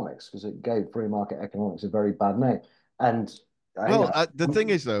market economics because it gave free market economics a very bad name. And Well, the thing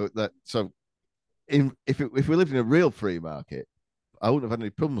is though that so if we lived in a real free market, I wouldn't have had any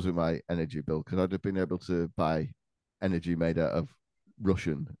problems with my energy bill because I'd have been able to buy energy made out of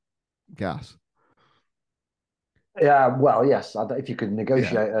Russian gas. yeah, well, yes, if you could Yeah.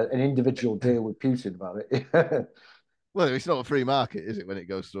 negotiate an individual deal with Putin about it. Well, it's not a free market, is it? When it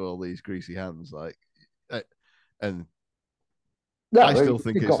goes through all these greasy hands, like, and I No, still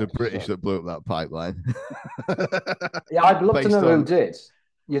think it it's got the British that blew up that pipeline. yeah, I'd love to Based know who on did.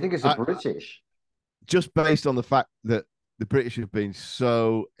 You think it's the I, British? just based on the fact that the British have been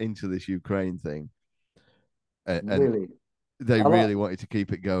so into this Ukraine thing, and Really? they A lot. really wanted to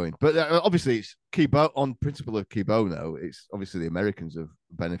keep it going. But obviously, it's on principle of key bono. It's obviously the Americans have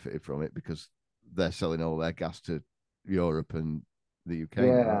benefited from it because they're selling all their gas to Europe and the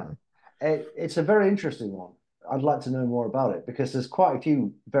UK now, Yeah. aren't It's a very interesting one. I'd like to know more about it because there's quite a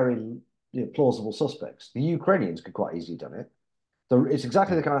few very plausible suspects. The Ukrainians could quite easily done it. It's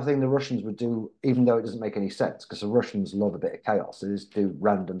exactly they? the kind of thing the Russians would do, even though it doesn't make any sense, because the Russians love a bit of chaos. They just do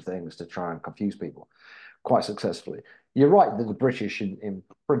random things to try and confuse people quite successfully. You're right that the British, in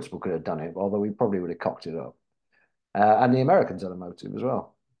principle, could have done it, although we probably would have cocked it up. And the Americans had a motive as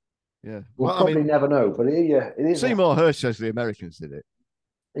well. Yeah. We'll Well, I probably mean, never know, but yeah, it is. Seymour Hersh says the Americans did it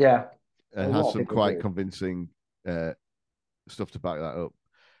Yeah, a and has lot of some people quite do. convincing uh, stuff to back that up.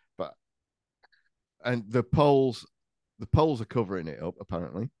 But and the polls are covering it up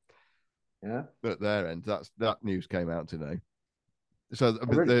apparently Yeah, at their end. That news came out today. So I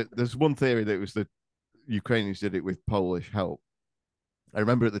oh, mean, really? there's one theory that it was the Ukrainians did it with Polish help. I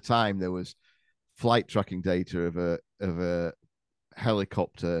remember at the time there was flight tracking data of a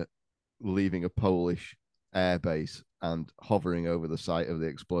helicopter leaving a Polish airbase and hovering over the site of the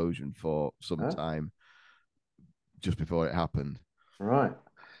explosion for some Huh? time just before it happened. Right.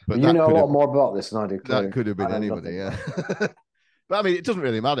 But Well, you know a lot more about this than I do, that clearly. could have been I know anybody, nothing yeah. about it. But I mean, it doesn't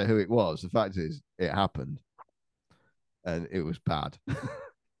really matter who it was. The fact is, it happened, and it was bad.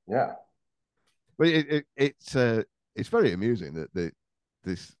 Yeah. But it's very amusing that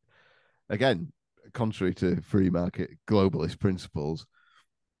this again, contrary to free market globalist principles,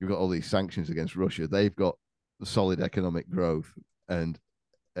 you've got all these sanctions against Russia. They've got solid economic growth, and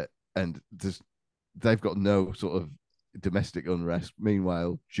uh, and they've got no sort of domestic unrest.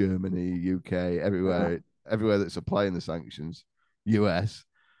 Meanwhile, Germany, UK, Yeah. everywhere that's applying the sanctions, US,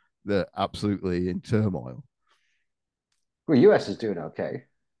 they're absolutely in turmoil. Well, US is doing okay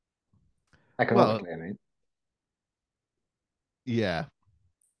Well, economically, I mean, yeah,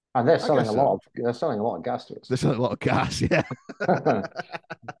 and they're I selling guess a so. lot of they're selling a lot of gas to us. There's a lot of gas, yeah.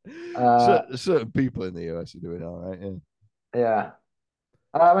 uh, Certain people in the US are doing all right, yeah. yeah.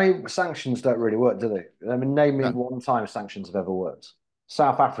 I mean, sanctions don't really work, do they? I mean, name me No, one time sanctions have ever worked.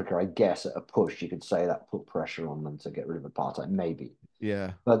 South Africa, I guess, at a push, you could say that put pressure on them to get rid of apartheid, maybe.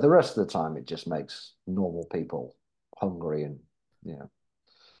 yeah, But the rest of the time, it just makes normal people hungry and, you know,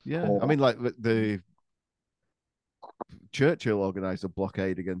 yeah. I poor. mean, like the Churchill organised a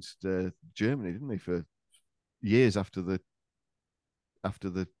blockade against Germany, didn't he, for years after the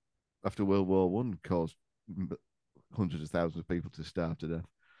after World War One caused hundreds of thousands of people to starve to death.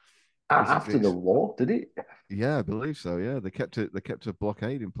 After the It's war, did he? yeah, I believe so. Yeah, they kept it. They kept a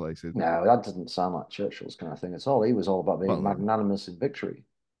blockade in place. No, that doesn't sound like Churchill's kind of thing at all. He was all about being Well, magnanimous in victory.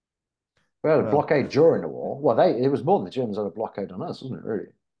 We had a well, blockade during the war. Well, it was more the Germans had a blockade on us, wasn't it, really?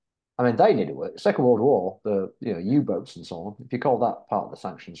 I mean, they nearly worked. Second World War, the U-boats and so on. If you call that part of the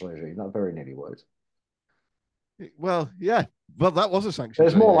sanctions regime, that very nearly worked. yeah. Well, that was a sanctions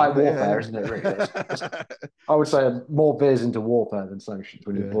It's more regime, like wasn't it? warfare, Yeah, isn't it? Really, yeah. I would say more veers into warfare than sanctions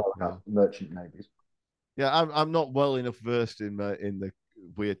when you're Yeah, blowing yeah. up merchant navies. Yeah, I'm not well enough versed in the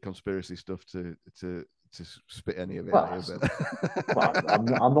weird conspiracy stuff to spit any of it at Well, you, but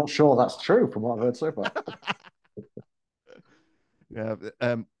well, I'm not sure that's true from what I've heard so far. yeah,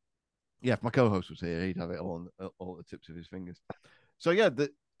 yeah. If my co-host was here, he'd have it all at the tips of his fingers. So yeah,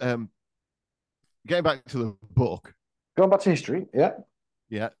 um, getting back to the book, Going back to history, yeah.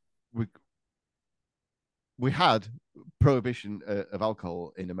 yeah, we we had prohibition of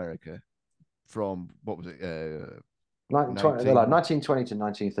alcohol in America from what was it, 1920 1920 to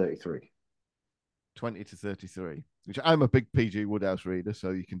 1933. to 33. Which I'm a big PG Wodehouse reader,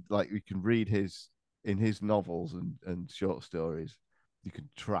 so you can read his in his novels and short stories. You can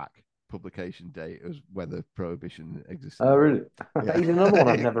track publication date as whether prohibition existed Oh, or not. really? Yeah, He's another one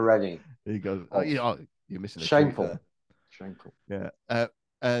I've never read any he goes, oh, of. you're missing a treat there. Shameful. Shameful. Yeah,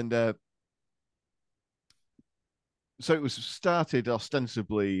 and so it was started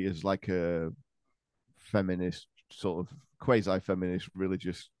ostensibly as like a feminist sort of quasi-feminist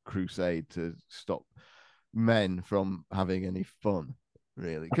religious crusade to stop men from having any fun.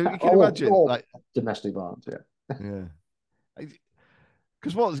 Really, you can imagine, Or like, domestic violence, yeah. yeah,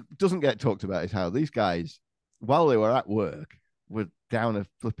 because what doesn't get talked about is how these guys, while they were at work, were down a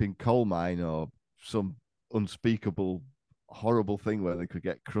flipping coal mine or some unspeakable, horrible thing where they could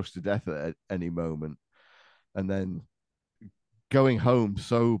get crushed to death at any moment, and then going home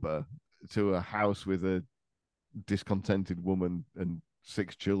sober to a house with a discontented woman and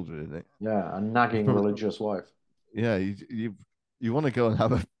 6 children in it. Yeah, a It's nagging probably, religious wife. yeah, you want to go and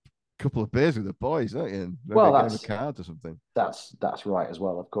have a couple of beers with the boys, don't you? And maybe Well, a game of cards or something. that's right as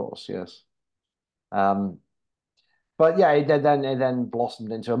well, of course, yes. Um, but yeah, it then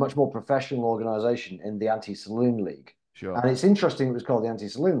blossomed into a much more professional organization in the Anti-Saloon League. Sure. And it's interesting it was called the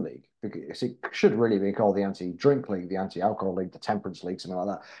Anti-Saloon League because it should really be called the Anti-Drink League, the Anti-Alcohol League, the Temperance League, something like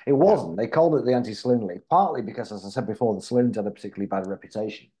that. It wasn't. They called it the Anti-Saloon League, partly because, as I said before, the saloons had a particularly bad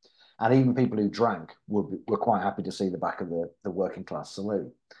reputation. And even people who drank were quite happy to see the back of the working class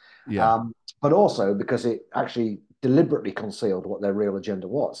saloon. Yeah, Um, but also because it actually deliberately concealed what their real agenda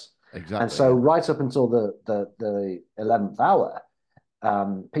was. And exactly. so, Yeah, right up until the 11th hour,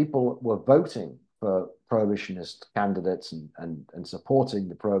 people were voting for prohibitionist candidates and supporting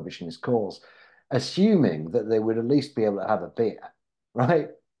the prohibitionist cause, assuming that they would at least be able to have a beer, right?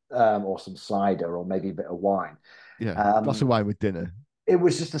 Or some cider or maybe a bit of wine. yeah. Glass of Um, wine with dinner. it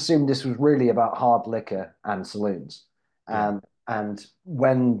was just assumed this was really about hard liquor and saloons. Yeah, And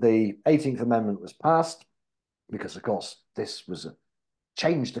when the 18th Amendment was passed, because of course this was a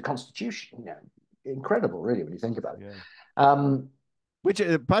changed the Constitution, incredible, really, when you think about it. yeah. Um, Which,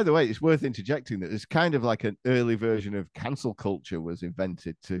 by the way, it's worth interjecting that it's kind of like an early version of cancel culture was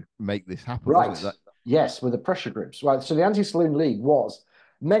invented to make this happen, wasn't it? right. Yes, with the pressure groups. Right. So the Anti-Saloon League was,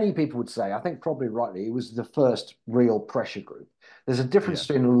 many people would say, I think probably rightly, it was the first real pressure group. There's a difference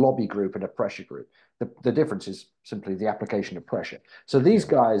Yeah, between a lobby group and a pressure group. The difference is simply the application of pressure. So these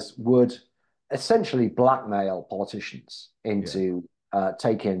yeah, guys would essentially blackmail politicians yeah, into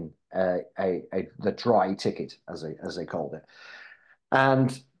taking the dry ticket, as they called it.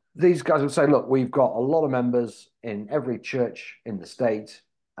 And these guys would say, look, we've got a lot of members in every church in the state.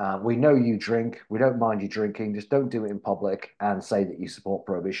 We know you drink. We don't mind you drinking. Just don't do it in public and say that you support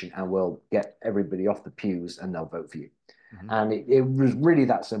prohibition, and we'll get everybody off the pews and they'll vote for you. mm-hmm. And it was really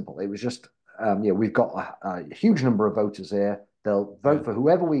that simple. It was just, we've got a huge number of voters here. They'll Yeah. vote for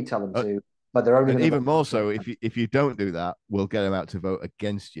whoever we tell them to, but they're only And going to even vote more for. so, if you don't do that, we'll get them out to vote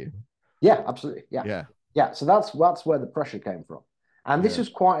against you. Yeah, absolutely. Yeah. Yeah, Yeah. So that's where the pressure came from. And this yeah, was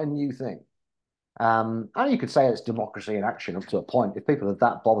quite a new thing. And you could say it's democracy in action up to a point. If people are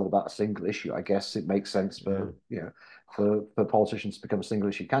that bothered about a single issue, I guess it makes sense yeah, for politicians to become single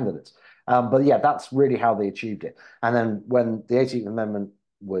issue candidates. But yeah, that's really how they achieved it. And then when the 18th Amendment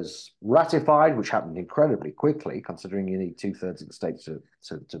was ratified, which happened incredibly quickly, considering you need 2/3 of the states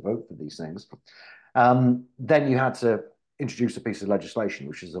to vote for these things, then you had to introduce a piece of legislation,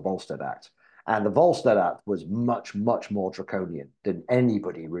 which is the Volstead Act. And the Volstead Act was much, much more draconian than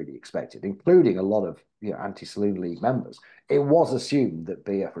anybody really expected, including a lot of anti-saloon league members. It was assumed that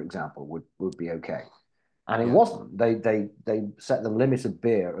beer, for example, would be okay. And it yeah, wasn't. They set the limit of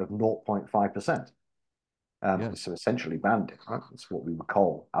beer of 0.5%. yeah, So essentially banned it, right? That's what we would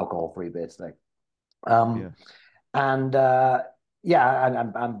call alcohol-free beer today. Um, yeah, and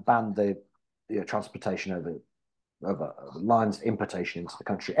yeah, and banned the transportation over lines, importation into the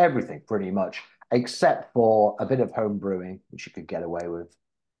country, everything pretty much, except for a bit of home brewing, which you could get away with,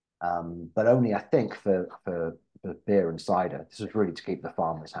 but only I think for beer and cider. This was really to keep the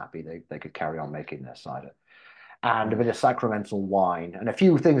farmers happy. They could carry on making their cider. And a yeah. bit of sacramental wine and a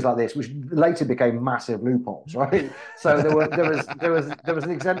few things like this, which later became massive loopholes, right? So there was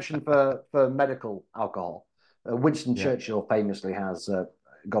an exemption for medical alcohol. Winston Yeah, Churchill famously has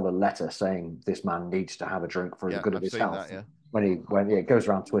got a letter saying this man needs to have a drink for the yeah. good of I've his seen that. health Yeah. when it goes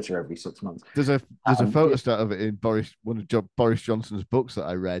around Twitter every 6 months. There's a photo Yeah. start of it in one of Boris Johnson's books that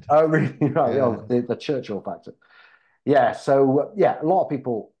I read. Oh, really? Right. Yeah, Oh, the Churchill factor. Yeah. So yeah, a lot of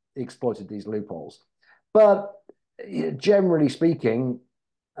people exploited these loopholes, but generally speaking,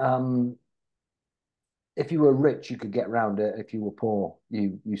 um, if you were rich, you could get around it. If you were poor,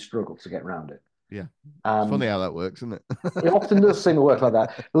 you struggled to get around it. Yeah. It's funny Um, how that works, isn't it it? often does seem to work like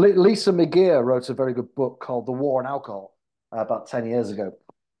that. Lisa McGeer wrote a very good book called The War on Alcohol about 10 years ago.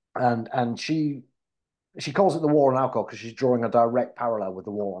 And she calls it the war on alcohol because she's drawing a direct parallel with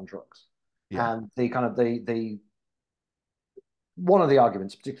the war on drugs. Yeah. And the kind of the one of the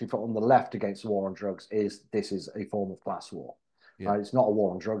arguments, particularly on the left against the war on drugs, is this is a form of class war. Yeah. Right? It's not a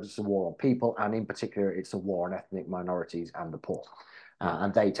war on drugs; it's a war on people, and in particular, it's a war on ethnic minorities and the poor. Yeah.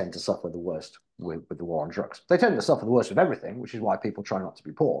 And they tend to suffer the worst with the war on drugs. They tend to suffer the worst with everything, which is why people try not to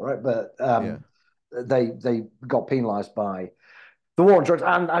be poor, right? But Yeah. they got penalised by the war on drugs,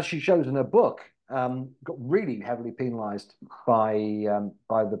 and as she shows in her book, got really heavily penalised by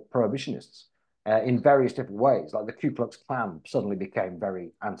the prohibitionists in various different ways. Like the Ku Klux Klan suddenly became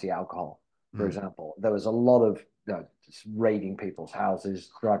very anti-alcohol, for Mm. example. There was a lot of raiding people's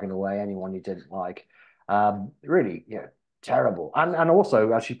houses, dragging away anyone you didn't like. Really, terrible. And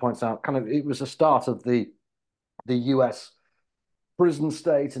also, as she points out, kind of it was the start of the U.S. prison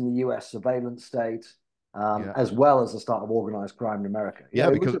state and the U.S. surveillance state, Yeah. as well as the start of organized crime in America. Yeah,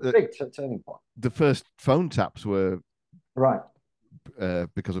 It was because a big turning point. the first phone taps were Right.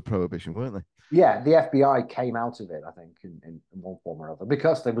 because of prohibition, weren't they? Yeah, the FBI came out of it, I think, in one form or other,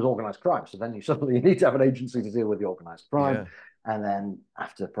 because there was organized crime. So then you need to have an agency to deal with the organized crime. Yeah. And then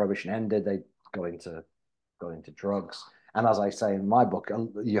after prohibition ended, they got into drugs. And as I say in my book,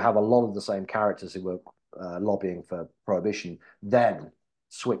 you have a lot of the same characters who were lobbying for prohibition, then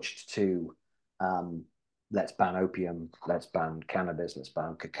switched to um, let's ban opium, let's ban cannabis, let's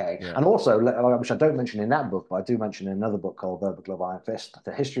ban cocaine. Yeah. And also, which I don't mention in that book, but I do mention in another book called Verbal Glove Iron Fist,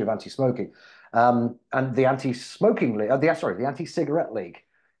 The History of Anti-Smoking. And the anti-smoking league, the anti-cigarette league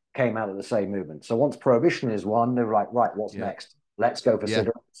came out of the same movement. So once prohibition is won, they're like, right, what's Yeah. next? Let's go for Yeah.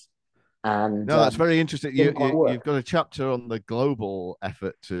 cigarettes. And No, that's very interesting. didn't quite You've work. got a chapter on the global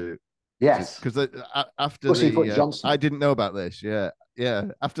effort to Yes. because after Pussyfoot the I Johnson. didn't know about this. Yeah.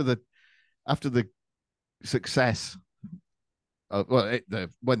 Yeah. After the success of, well,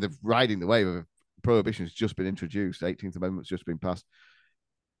 when they're riding the wave of prohibition has just been introduced, 18th Amendment's just been passed.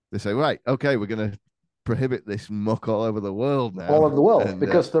 They say, right, okay, we're going to prohibit this muck all over the world All now, over the world, and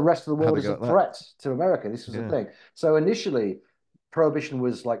because the rest of the have world a is go a at that. threat to America. This was the Yeah. thing. So initially, prohibition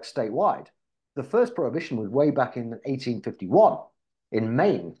was like statewide. The first prohibition was way back in 1851 in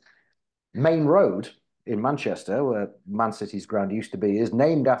Maine. Maine Road in Manchester, where Man City's ground used to be, is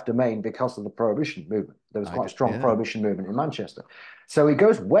named after Maine because of the prohibition movement. There was quite a strong Yeah. prohibition movement in Manchester. So it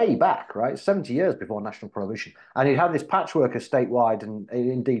goes way back, right? 70 years before national prohibition. And it had this patchwork of statewide and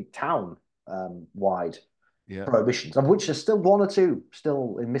indeed town wide Yeah. prohibitions, of which there's still one or two.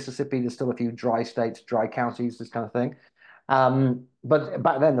 Still in Mississippi, there's still a few dry states, dry counties, this kind of thing. But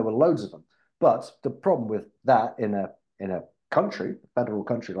back then there were loads of them. But the problem with that in a country, federal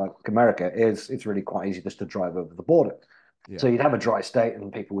country like America, is it's really quite easy just to drive over the border. Yeah. So you'd have a dry state,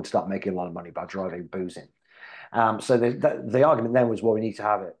 and people would start making a lot of money by driving booze in. So the argument then was, well, we need to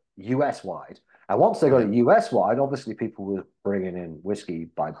have it US wide. And once they got Yeah. it US wide, obviously people were bringing in whiskey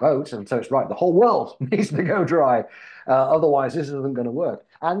by boat. And so it's right, the whole world needs to go dry. Otherwise, this isn't going to work.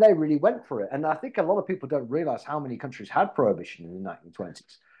 And they really went for it. And I think a lot of people don't realize how many countries had prohibition in the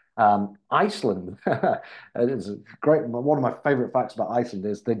 1920s. Iceland, it's a great. One of my favorite facts about Iceland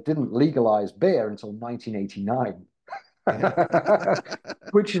is they didn't legalize beer until 1989. Yeah.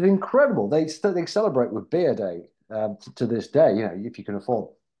 Which is incredible. They celebrate with Beer Day to this day. You know, if you can afford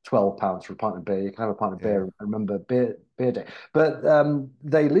 £12 for a pint of beer, you can have a pint of Yeah. beer and remember beer Day. But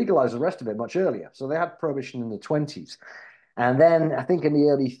they legalized the rest of it much earlier. So they had prohibition in the 20s, and then I think in the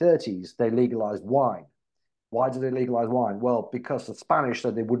early 30s they legalized wine. Why did they legalize wine? Well, because the Spanish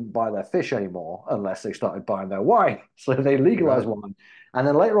said they wouldn't buy their fish anymore unless they started buying their wine. So they legalized Right. wine, and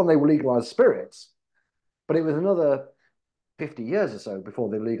then later on they legalized spirits. But it was another 50 years or so before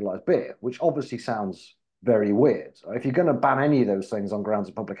they legalized beer, which obviously sounds very weird. If you're going to ban any of those things on grounds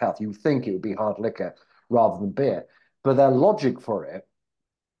of public health, you would think it would be hard liquor rather than beer. But their logic for it,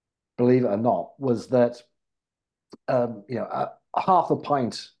 believe it or not, was that half a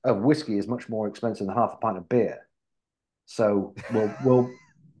pint of whiskey is much more expensive than half a pint of beer. So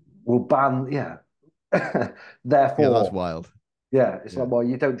we'll ban, yeah. Yeah, that's Therefore, wild. yeah, it's Yeah. like, well,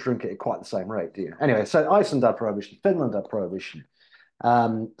 you don't drink it at quite the same rate, do you? Anyway, so Iceland had prohibition, Finland had prohibition.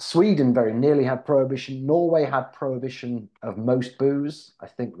 Sweden very nearly had prohibition. Norway had prohibition of most booze. I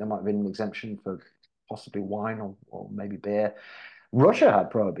think there might have been an exemption for possibly wine or maybe beer. Russia had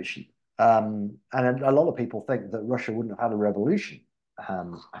prohibition. And a lot of people think that Russia wouldn't have had a revolution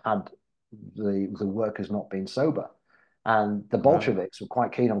had the workers not been sober. And the Right. Bolsheviks were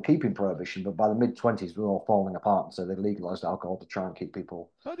quite keen on keeping prohibition, but by the mid 20s, we were all falling apart. And so they legalized alcohol to try and keep people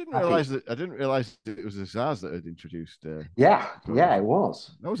happy. I didn't realize that it was the Tsars that had introduced Yeah, yeah, it prohibition.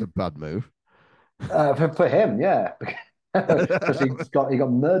 was. That was a bad move. For him, yeah, because he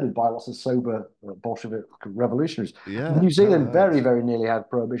got murdered by lots of sober Bolshevik revolutionaries. Yeah, New no, Zealand no. very, very nearly had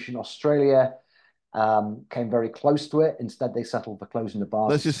prohibition. Australia came very close to it. Instead, they settled for closing the bars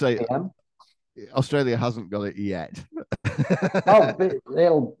Let's at just 6 say p.m. Australia hasn't got it yet. Oh,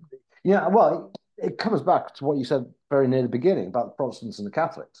 they'll, yeah. Well, it comes back to what you said very near the beginning about the Protestants and the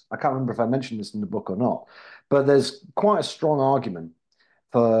Catholics. I can't remember if I mentioned this in the book or not, but there's quite a strong argument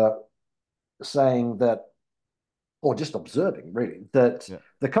for saying that, or just observing really, that Yeah.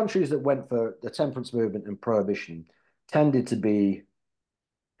 the countries that went for the temperance movement and prohibition tended to be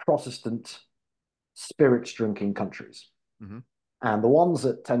Protestant spirits drinking countries. Mm-hmm. And the ones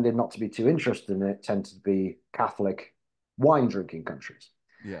that tended not to be too interested in it tended to be Catholic wine drinking countries.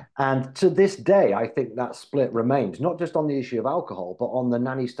 Yeah. And to this day, I think that split remains, not just on the issue of alcohol, but on the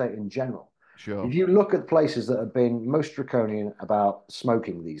nanny state in general. Sure. If you look at places that have been most draconian about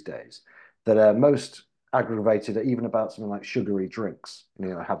smoking these days, that are most aggravated even about something like sugary drinks,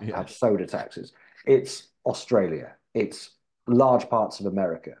 Yeah. have soda taxes, it's Australia, it's large parts of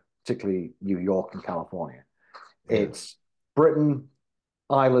America, particularly New York and California. Yeah. It's Britain,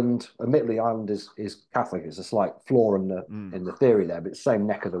 Ireland. Admittedly, Ireland is Catholic. It's a slight flaw Mm. in the theory there, but it's the same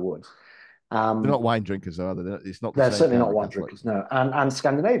neck of the woods. They're Um, not wine drinkers, though, are they? It's not the they're same certainly kind not of wine Catholic. drinkers, no. And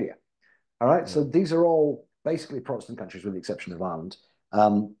Scandinavia. All right. Yeah. So these are all basically Protestant countries with the exception of Ireland.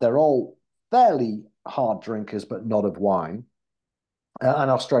 They're all fairly hard drinkers, but not of wine,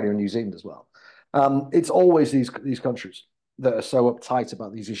 and Australia and New Zealand as well. It's always these countries that are so uptight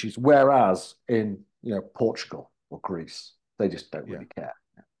about these issues, whereas in Portugal or Greece, they just don't Yeah. really care.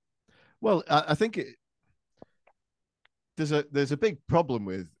 Well, I think there's a big problem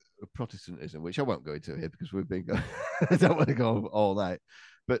with Protestantism, which I won't go into here because we've been going, I don't want to go all night,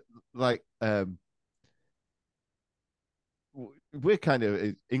 but like we're kind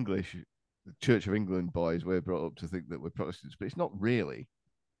of English Church of England boys. We're brought up to think that we're Protestants, but it's not really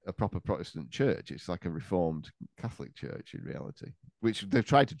a proper Protestant church. It's like a Reformed Catholic church in reality, which they've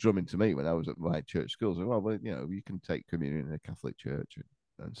tried to drum into me when I was at my church schools. Well, you can take communion in a Catholic church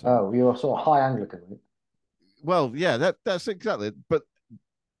and so on. Oh, you're sort of high Anglican, right? Well, yeah, that's exactly. But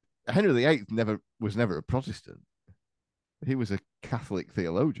Henry VIII was never a Protestant. He was a Catholic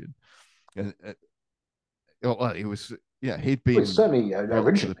theologian, and well, he was. Yeah, he'd Well, been certainly brought up to the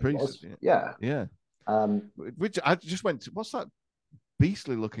originally priesthood. was. Yeah. Yeah. Which I just went to. What's that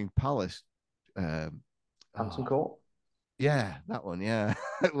beastly looking palace? Hampton Oh, Court. yeah, that one. Yeah,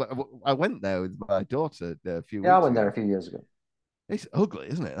 I went there with my daughter a few Yeah, I weeks went there ago. a few years ago. It's ugly,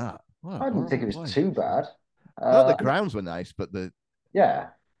 isn't it? That what a I didn't think horrible it was place. too bad. I thought the Uh, grounds were nice, but the yeah,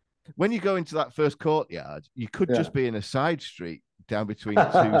 when you go into that first courtyard, you could yeah. just be in a side street down between two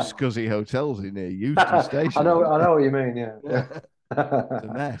scuzzy hotels in near Euston Station. I know what you mean. Yeah, Yeah, it's a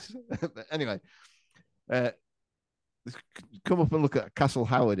yeah. mess. But anyway, uh, come up and look at Castle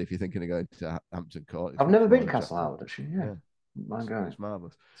Howard if you're thinking of going to Hampton Court. It's I've much never been more to Castle attractive. Howard actually. Yeah, Yeah, mind going. it's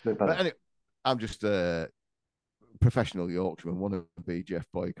marvelous. It's a bit But better. anyway, I'm just a professional Yorkshireman, want to be Jeff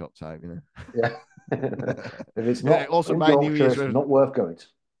Boycott type, Yeah. If it's Yeah, not also, in my New Yorkshire, Year's it's not worth going to.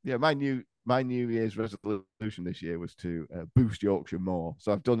 yeah, my New Year's resolution this year was to boost Yorkshire more.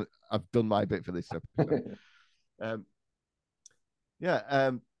 So I've done my bit for this episode. Um,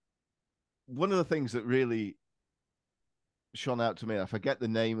 yeah, one of the things that really shone out to me, I forget the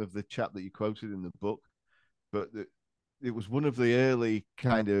name of the chap that you quoted in the book, but it was one of the early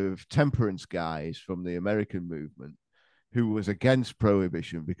kind of temperance guys from the American movement who was against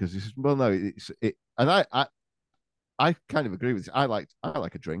prohibition because this is well, no, and I kind of agree with this. I like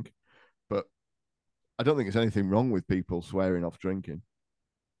a drink, but I don't think there's anything wrong with people swearing off drinking,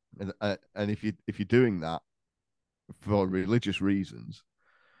 and if you're doing that for religious reasons,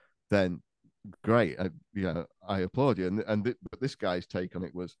 then great. I applaud you. But this guy's take on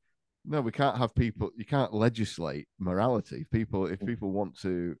it was, no, we can't have people. You can't legislate morality. If people want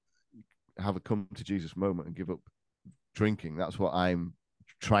to have a come to Jesus moment and give up drinking, that's what I'm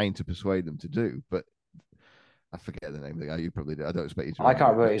trying to persuade them to do. But I forget the name of the guy. You probably do. I don't expect you to I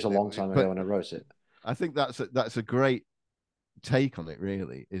can't remember remember. it. It's a long time ago But when I wrote it. I think that's a great take on it.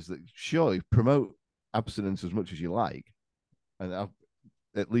 Really, is that surely promote abstinence as much as you like, and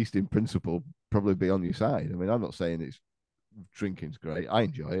at least in principle, probably be on your side. I mean, I'm not saying drinking's great. I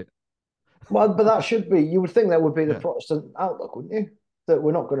enjoy it. Well, but that should be. You would think that would be the Yeah, Protestant outlook, wouldn't you? That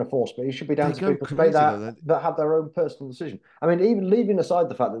we're not going to force, but it should be down they to go people to make crazy though. that have their own personal decision. I mean, even leaving aside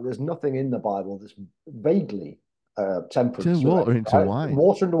the fact that there's nothing in the Bible that's vaguely temperance Turn water related, into right? wine.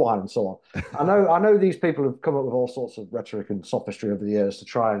 Water into wine and so on. I know these people have come up with all sorts of rhetoric and sophistry over the years to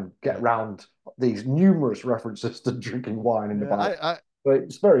try and get Yeah. around these numerous references to drinking wine in the Yeah, Bible, but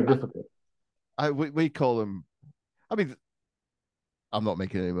it's very I, difficult. we call them. I mean, I'm not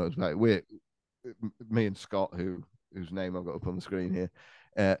making any moves about it. We're me and Scott, whose name I've got up on the screen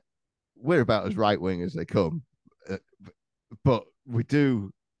here. We're about as right wing as they come, but we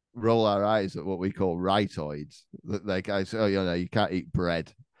do roll our eyes at what we call rightoids. That they guys say, oh, you can't eat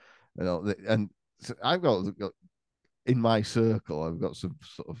bread, and so I've got in my circle, I've got some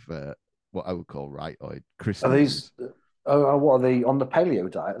sort of what I would call rightoid Are these? Christians. What are they on the paleo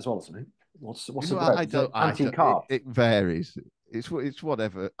diet as well as me? What's the bread? I Is it don't. anti-carb? It varies. It's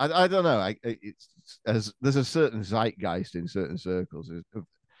whatever. I don't know. It's as there's a certain zeitgeist in certain circles of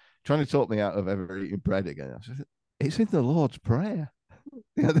trying to talk me out of ever eating bread again. I said, it's in the Lord's Prayer.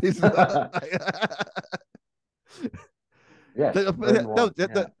 Yeah, Yes, bread and no, wine.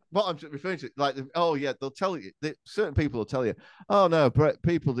 Yeah. what I'm referring to, like, oh yeah, they'll tell you. Certain people will tell you, oh no, bread,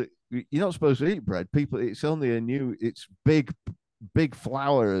 people that you're not supposed to eat bread. People, it's only it's big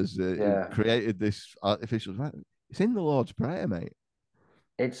flour has Yeah. created this artificial. It's in the Lord's Prayer, mate.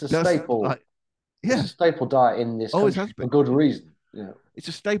 It's a That's staple. like, It's a yeah, staple diet in this always country has for been. good reason. Yeah. It's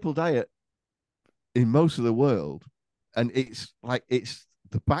a staple diet in most of the world, and it's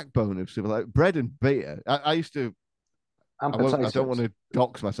the backbone of civilization. Bread and beer. I used to. And I won't. I don't want potatoes. to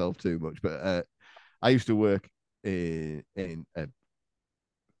dox myself too much, but I used to work in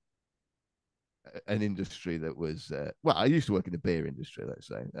an industry that was well. I used to work in the beer industry. Let's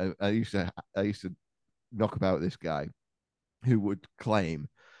say I used to knock about this guy who would claim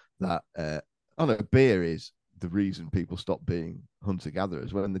that oh no, beer is the reason people stopped being hunter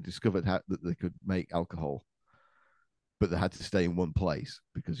gatherers when they discovered that they could make alcohol, but they had to stay in one place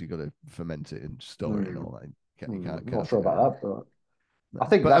because you got to ferment it and store it and all that. You can't Not cart sure it around. about that, but I No.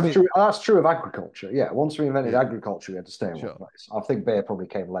 think But I that's mean, true. That's true of agriculture. Yeah, once we invented yeah, agriculture, we had to stay in one sure. place. I think beer probably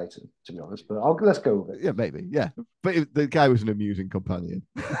came later, to be honest. But let's go with it. Yeah, maybe. Yeah. But the guy was an amusing companion.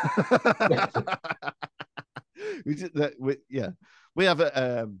 Yeah. We have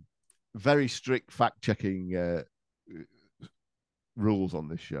a very strict fact checking rules on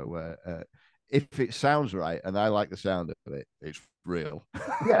this show where if it sounds right and I like the sound of it, it's real.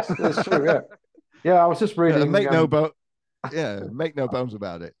 Yes, it's true. Yeah, yeah. I was just Yeah, and reading. make no bones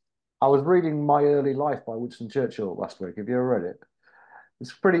about it. I was reading My Early Life by Winston Churchill last week. Have you ever read it?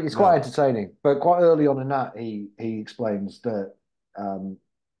 It's quite No. entertaining. But quite early on in that, he explains that um,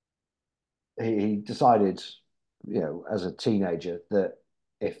 he decided, as a teenager, that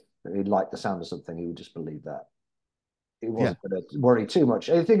if he liked the sound of something, he would just believe that. He Yeah. wasn't going to worry too much.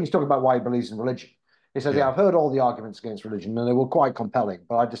 I think he's talking about why he believes in religion. He said, "Yeah, Yeah. I've heard all the arguments against religion, and they were quite compelling,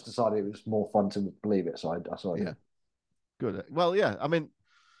 but I just decided it was more fun to believe it, so I Yeah. did." Good. Well, yeah. I mean,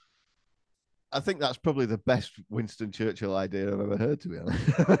 I think that's probably the best Winston Churchill idea I've ever heard, to be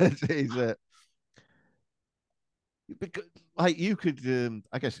honest. He's because, like you could,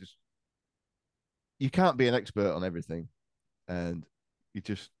 I guess you can't be an expert on everything, and you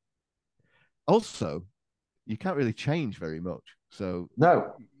just also you can't really change very much. So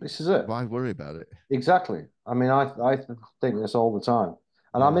No, this is it. why worry about it? Exactly. I mean, I think this all the time,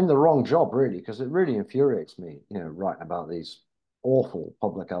 and I'm Yeah, in the wrong job really because it really infuriates me, writing about these awful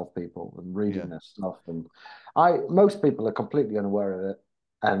public health people and yeah, reading their stuff. And most people are completely unaware of it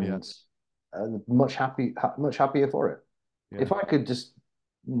yeah, and much happier for it. yeah, If I could just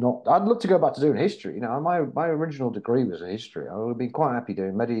not, I'd love to go back to doing history. My original degree was in history. I would be quite happy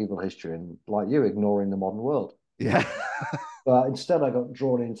doing medieval history and, like you, ignoring the modern world. yeah. But instead, I got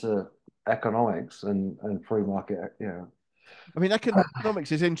drawn into economics and free market. I mean,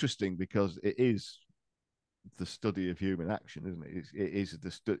 economics is interesting because it is the study of human action, isn't it? It is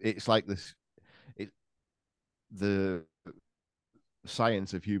it's like this. It the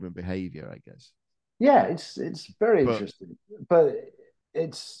science of human behavior, I guess. Yeah, it's very But interesting, but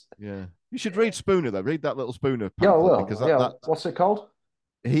it's yeah, you should read Spooner though. Read that little Spooner yeah, I pamphlet because will. Yeah, what's it called?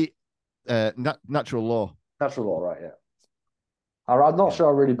 he natural law. Natural law, right? Yeah, I'm not Yeah, sure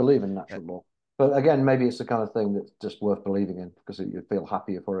I really believe in uh, natural law, but again, maybe it's the kind of thing that's just worth believing in because you feel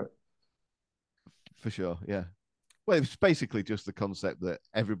happier for it. for sure. Yeah. Well, it's basically just the concept that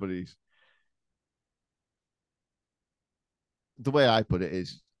everybody's. The way I put it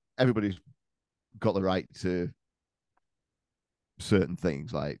is everybody's got the right to certain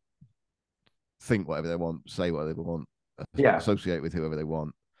things, like think whatever they want, say whatever they want, Yeah, associate with whoever they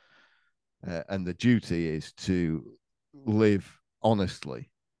want, and the duty is to live honestly.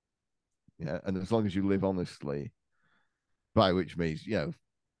 Yeah, and as long as you live honestly, by which means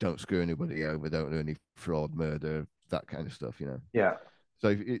don't screw anybody over, don't do any fraud, murder, that kind of stuff, you know. Yeah.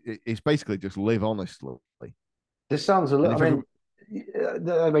 So it's basically just live honestly. This sounds a And little.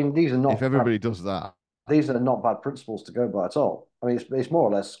 I mean, if everybody does that, these are not bad principles to go by at all. I mean, it's more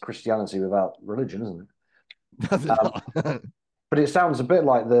or less Christianity without religion, isn't it? But it sounds a bit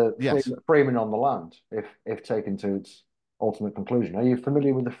like the yes, Freeman on the land, if taken to its ultimate conclusion. Are you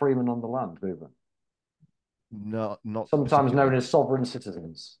familiar with the Freeman on the land movement? not Sometimes known particularly. as sovereign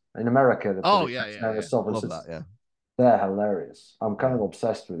citizens. In America, they're Oh probably yeah, best yeah, known yeah. as sovereign Love that. citizens. Yeah, They're hilarious. I'm kind yeah, of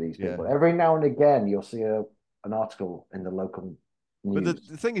obsessed with these yeah. people. Every now and again, you'll see an article in the local But news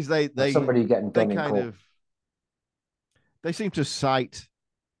the thing is, of somebody getting they done in kind court. of they seem to cite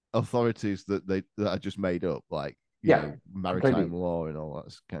authorities that are just made up, like Yeah, maritime completely. law and all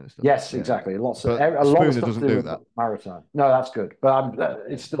that kind of stuff. Yes, Yeah, exactly. but A lot of Spooner stuff to doesn't do do with that. maritime. No, that's good. But Yeah,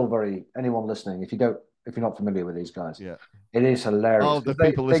 it's still very anyone listening. If you're not familiar with these guys, yeah. it is hilarious Oh, the because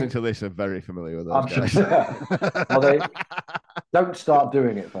people listening they to this are very familiar with those I'm sure. guys. Well, they don't start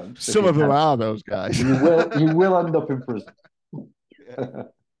doing it, folks, Some because of them are those guys. you will end up in prison. Yeah,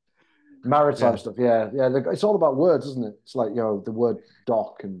 Maritime yeah. stuff, yeah, yeah. It's all about words, isn't it? It's like the word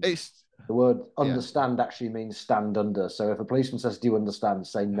dock and It's the word yeah. understand actually means stand under. So if a policeman says, "Do you understand?"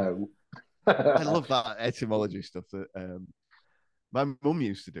 say no. I love that etymology stuff that my mum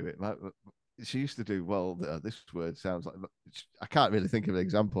used to do it. She used to do well. This word sounds like I can't really think of an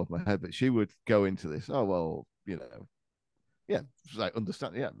example off my head, but she would go into this. Oh well, yeah, it's like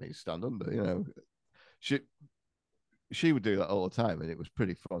understand. Yeah, it means stand under. She she would do that all the time, and it was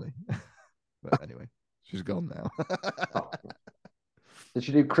pretty funny. But anyway, she's gone now. Oh, did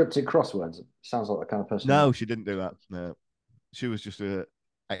she do cryptic crosswords? Sounds like the kind of person you No, are. she didn't do that. No, she was just an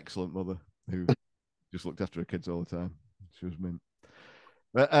excellent mother who just looked after her kids all the time. She was mint.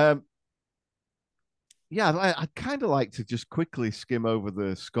 But yeah, I'd kind of like to just quickly skim over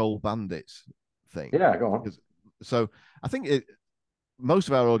the Skull Bandits thing. Yeah, go on. Because, so I think most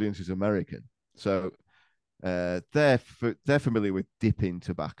of our audience is American. So they're familiar with dipping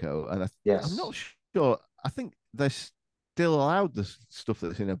tobacco. And I'm Yes. not sure. I think they're still allowed the stuff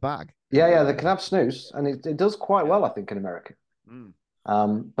that's in a bag Yeah, in the yeah, they can US. have snus, and it does quite Yeah. well, I think, in America. Mm.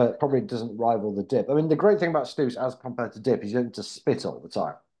 But probably doesn't rival the dip. I mean, the great thing about snus as compared to dip is you don't have to spit all the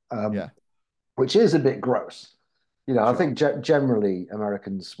time, um, Yeah. which is a bit gross. I Sure. think generally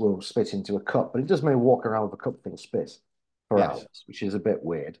Americans will spit into a cup, but it does mean walk around with a cup full of spit for Yes. hours, which is a bit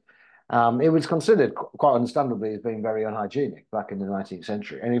weird. It was considered quite understandably as being very unhygienic back in the 19th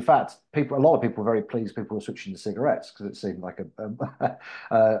century. And in fact, a lot of people were very pleased people were switching to cigarettes because it seemed like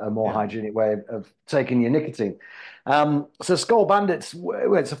a more Yeah. hygienic way of taking your nicotine. So Skull Bandits,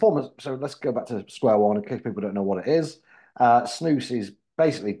 it's a form of, so let's go back to square one in case people don't know what it is. Snus is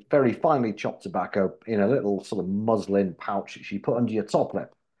basically very finely chopped tobacco in a little sort of muslin pouch that you put under your top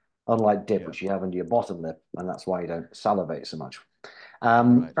lip, unlike dip, Yeah. which you have under your bottom lip, and that's why you don't salivate so much.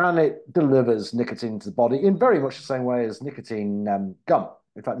 Right. And it delivers nicotine to the body in very much the same way as nicotine gum.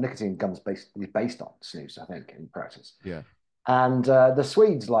 In fact, nicotine gum is based on snus, I think, in practice. Yeah. And the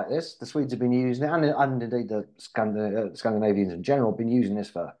Swedes like this. The Swedes have been using it, and indeed the Scandinavians in general have been using this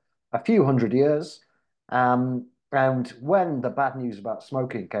for a few hundred years. And when the bad news about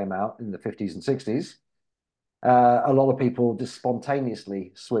smoking came out in the 50s and 60s, a lot of people just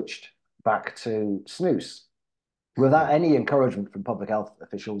spontaneously switched back to snus without Yeah. any encouragement from public health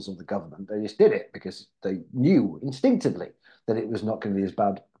officials or the government. They just did it because they knew instinctively that it was not going to be as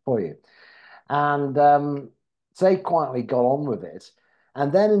bad for you. And they quietly got on with it.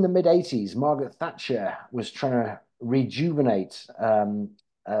 And then in the mid 80s, Margaret Thatcher was trying to rejuvenate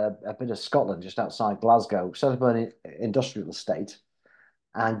a bit of Scotland just outside Glasgow, set up an industrial estate,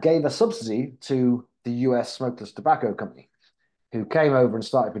 and gave a subsidy to the US Smokeless Tobacco Company, who came over and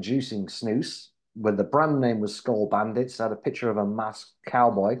started producing snus. When the brand name was Skull Bandits, had a picture of a masked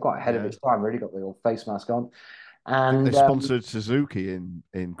cowboy, quite ahead of Yeah. its time, really got the old face mask on. I think they And sponsored Suzuki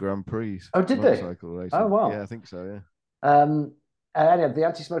in Grand Prix oh, did they? motorcycle Oh, racing. Yeah, wow. I think so. Yeah. And anyway, the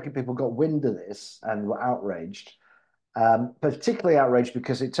anti-smoking people got wind of this and were outraged. Particularly outraged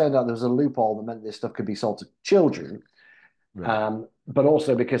because it turned out there was a loophole that meant this stuff could be sold to children, Right. but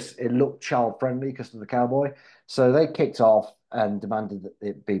also because it looked child-friendly because of the cowboy. So they kicked off and demanded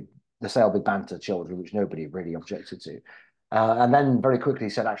that the sale be banned to children, which nobody really objected to. And then very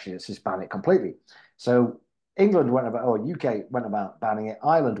quickly said, actually, let's just ban it completely. So England went about, or UK went about banning it,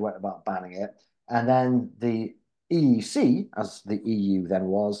 Ireland went about banning it, and then the EEC, as the EU then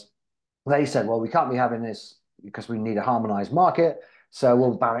was, they said, well, we can't be having this because we need a harmonized market, so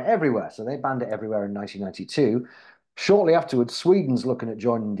we'll ban it everywhere. So they banned it everywhere in 1992. Shortly afterwards, Sweden's looking at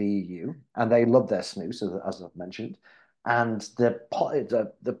joining the EU, and they love their snus, as I've mentioned. and the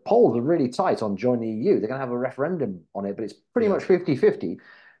polls are really tight on joining the EU. They're going to have a referendum on it, but it's pretty Yeah. much 50-50.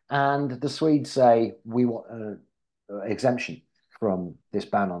 And the Swedes say we want an exemption from this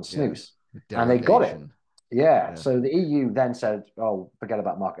ban on Yeah. snus, and they got it. Derogation. Yeah. Yeah. So the EU then said, "Oh, forget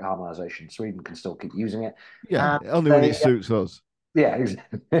about market harmonization. Sweden can still keep using it," Yeah. and Only when they, it suits us. yeah,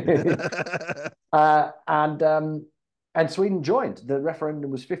 exactly. Uh, and um, and Sweden joined. The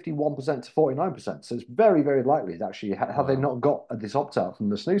referendum was 51% to 49%. So it's very, very likely that actually, had they Wow. not got this opt out from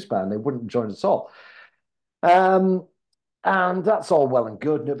the snooze ban, they wouldn't have joined at all. Um, and that's all well and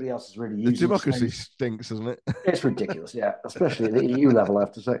good. Nobody else is really The using democracy snooze. stinks, doesn't it? It's ridiculous, yeah, especially at the EU level, I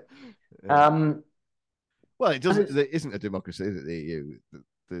have to say. Yeah. Um, Well, it and doesn't. it's, There isn't a democracy, is it? The EU.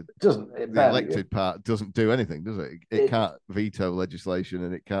 The, it doesn't, it the barely, elected part doesn't do anything, does it? It it, can't veto legislation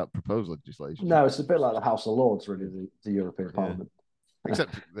and it can't propose legislation. no, it's a bit like the House of Lords, really, the European Yeah. Parliament,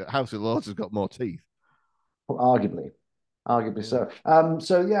 Except the House of Lords has got more teeth. arguably. Arguably Yeah. so.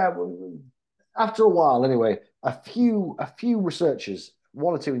 So yeah, after a while, anyway, a few researchers,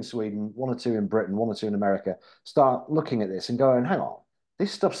 one or two in Sweden, one or two in Britain, one or two in America, start looking at this and going, "Hang on,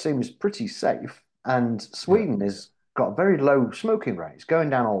 this stuff seems pretty safe." And Yeah. Sweden has got very low smoking rates, going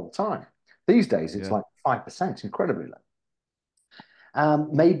down all the time. These days, it's Yeah. like 5%, incredibly low.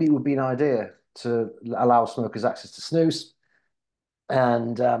 Maybe it would be an idea to allow smokers access to snus.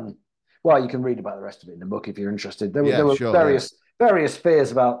 And well, you can read about the rest of it in the book if you're interested. There were Yeah. there were Sure. Yeah. various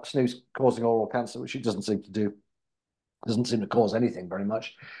fears about snus causing oral cancer, which it doesn't seem to do. Doesn't seem to cause anything very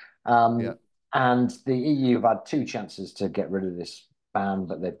much. Yeah. Um, and the EU have had two chances to get rid of this ban,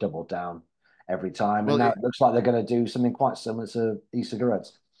 but they've doubled down every time. And Well, now it looks like they're going to do something quite similar to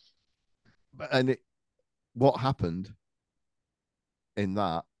e-cigarettes. and what happened in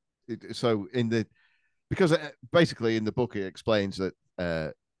that? So in the because basically in the book it explains that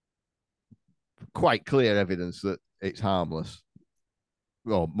quite clear evidence that it's harmless,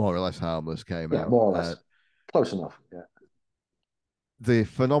 or more or less harmless, came Yeah, out. more or less. Close enough. Yeah. The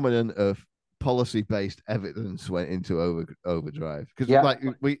phenomenon of policy-based evidence went into overdrive because, Yeah, like,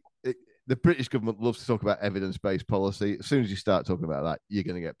 the British government loves to talk about evidence-based policy. As soon as you start talking about that, you're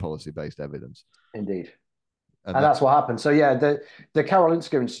going to get policy-based evidence, indeed. and And that that's what happened. So yeah, the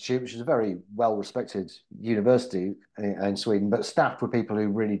Karolinska Institute, which is a very well-respected university in Sweden, but staffed with people who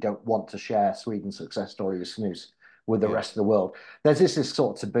really don't want to share Sweden's success story with snus with the yeah, rest of the world. There's this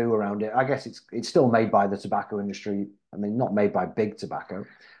sort of taboo around it. I guess it's still made by the tobacco industry. I mean, not made by big tobacco,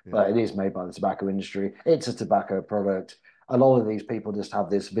 yeah, but it is made by the tobacco industry. It's a tobacco product. A lot of these people just have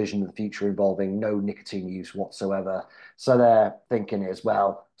this vision of the future involving no nicotine use whatsoever. So their thinking is,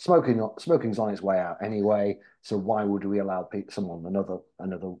 well, smoking's on its way out anyway. So why would we allow someone another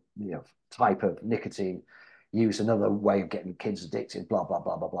type of nicotine use, another way of getting kids addicted? Blah blah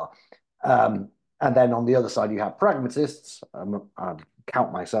blah blah blah. Um, and then on the other side, you have pragmatists. I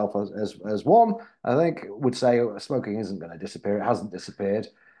count myself as one. I think would say smoking isn't going to disappear. It hasn't disappeared,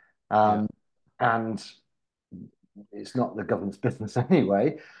 yeah, um, and it's not the government's business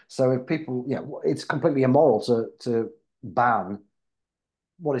anyway. So if people, yeah, it's completely immoral to ban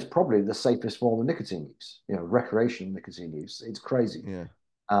what is probably the safest form of nicotine use, recreational nicotine use. It's crazy. yeah,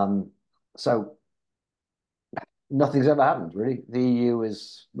 Um, so nothing's ever happened, really. The EU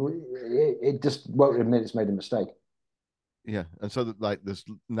it just won't admit it's made a mistake. yeah. And so that, like, there's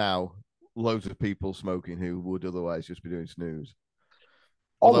now loads of people smoking who would otherwise just be doing snooze.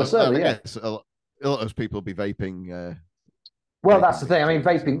 Although Almost certainly, I yeah. guess a lot of those people be vaping, Well, that's vaping the thing. I mean,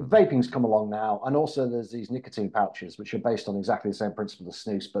 nicotine as well. vaping's come along now, and also there's these nicotine pouches which are based on exactly the same principle as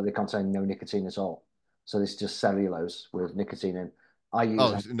snus, but they contain no nicotine at all. So it's just cellulose with nicotine in. I use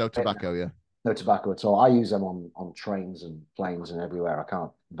Oh, them. no tobacco. Yeah, No tobacco at all. I use them on trains and planes and everywhere. I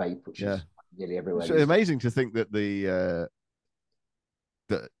can't vape, which yeah. is nearly everywhere It's these days. amazing to think that the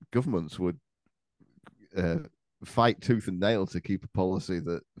that governments would uh, fight tooth and nail to keep a policy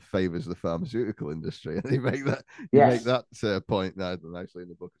that favors the pharmaceutical industry. And you make Yes. that point nicely in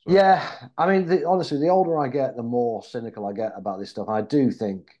the book as well. Yeah. I mean, honestly, the older I get, the more cynical I get about this stuff. I do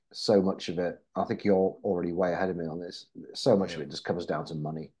think so much of it, I think you're already way ahead of me on this. So much of Yeah, it just comes down to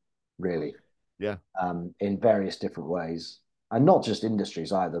money, really, yeah, in various different ways. And not just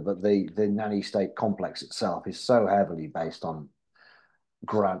industries either, but the nanny state complex itself is so heavily based on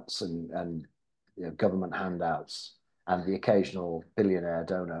grants and government handouts and the occasional billionaire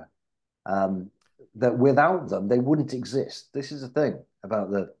donor, um, that without them, they wouldn't exist. This is the thing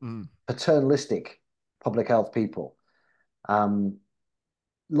about the mm, paternalistic public health people. Um,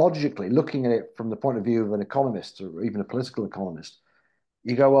 Logically, looking at it from the point of view of an economist or even a political economist,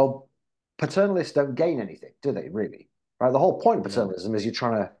 you go, well, paternalists don't gain anything, do they, really? Right? The whole point of yeah, paternalism is you're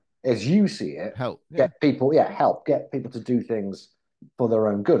trying to as you see it, Help. Yeah. get people, help, get people to do things for their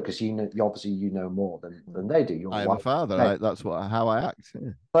own good because you know, obviously, you know more than they do. You're I am a wiser father. than they. That's how I act.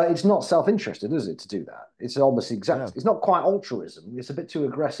 Yeah. But it's not self-interested, is it, to do that? It's almost exact. No. It's not quite altruism. It's a bit too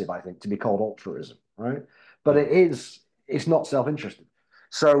aggressive, I think, to be called altruism, right? But Yeah. it is. It's not self-interested.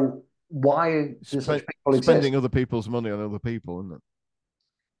 So why do such people exist? Spending other people's money on other people, isn't it?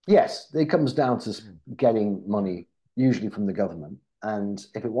 Yes, it comes down to Mm. getting money, usually from the government. And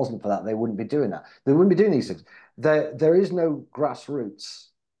if it wasn't for that, they wouldn't be doing that. They wouldn't be doing these things. There is no grassroots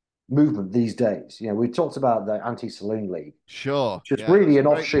movement these days. You know, we talked about the anti-saloon league, Sure. which is Yeah, really that's a an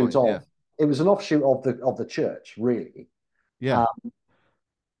great offshoot point. Yeah. of. It was an offshoot of the church, really. Yeah. Uh,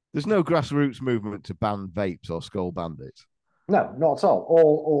 There's no grassroots movement to ban vapes or skull bandits. no, not at all.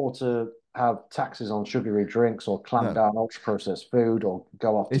 Or to have taxes on sugary drinks, or clamp No. down ultra processed food, or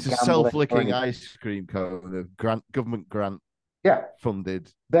go off to It's a gambling or self-licking anything. ice cream cone of government grant Yeah, funded.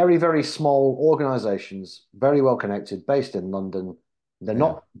 very, very small organizations, very well connected, based in London. Yeah.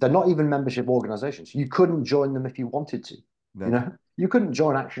 They're not even membership organizations. You couldn't join them if you wanted to. You No. know, you couldn't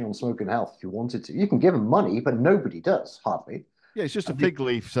join Action on Smoking Health if you wanted to. You can give them money, but nobody does, hardly. Yeah, it's just a fig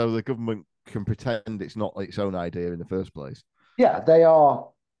leaf so the government can pretend it's not its own idea in the first place. Yeah, they are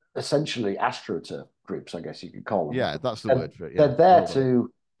essentially astroturf groups, I guess you could call them. Yeah, that's the And word for it. Yeah. they're there Well done.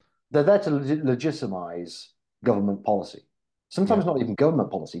 to they're there to legitimize government policy. Yeah. Sometimes not even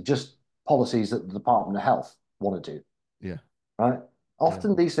government policy, just policies that the Department of Health want to do. Yeah. Right? Yeah.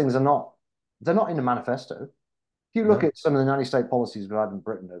 Often these things are not they're not in a manifesto. If you look No. at some of the nanny-state policies we've had in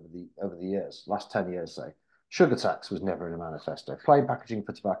Britain over the years, last 10 years, say, sugar tax was never in a manifesto. Plain packaging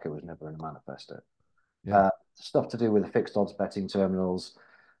for tobacco was never in a manifesto. Yeah. Stuff to do with the fixed odds betting terminals,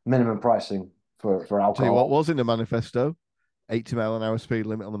 minimum pricing for Tell you what alcohol. was in the manifesto: 80-mile-an-hour speed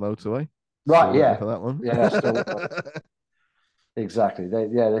limit on the motorway. Right, Still waiting yeah. for that one. Yeah, still exactly.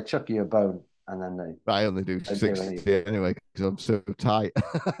 They chuck you a bone and then I only do they do 60 anyway because I'm so tight.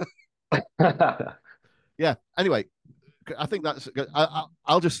 anything. Yeah. Anyway, I think that's good.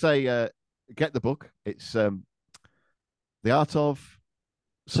 I'll just say, get the book. It's The Art of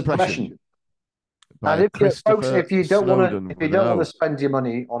Suppression Suppression. And by folks, Christopher Snowdon if you with an don't want to O. spend your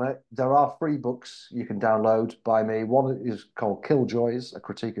money on it, there are free books you can download by me. One is called Killjoys, a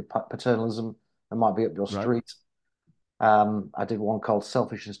critique of paternalism. That might be up your Right. street. I did one called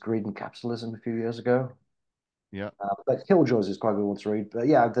Selfishness, Greed, and Capitalism a few years ago. Yeah. But Killjoys is quite a good one to read. But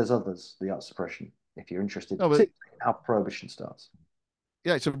yeah, there's others. The Art of Suppression, if you're interested, No, but particularly in how prohibition starts.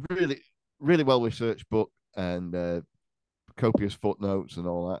 yeah, it's a really well researched book and copious footnotes and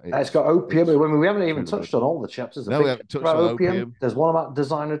all that. It's got opium. It's We haven't even really touched good. on all the chapters. A No, we big haven't chapter touched about on opium. opium. There's one about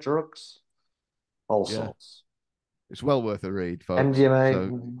designer drugs, all Yeah, sorts. it's well worth a read, folks. MDMA.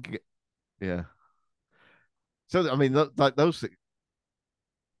 So yeah. So I mean, like those things,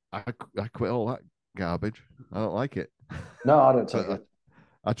 I quit all that garbage. I don't like it. No, I don't take But it.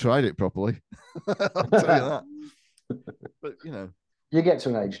 I tried it properly. I'll tell you that. But You get to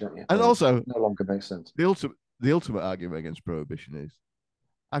an age, don't you? and When it also no longer makes sense. the ultimate argument against prohibition is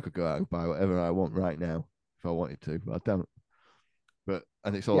I could go out and buy whatever I want right now if I wanted to, but I don't.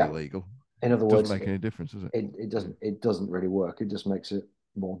 And it's all Yeah. illegal. In other It doesn't words, make any difference, does it? it doesn't really work. It just makes it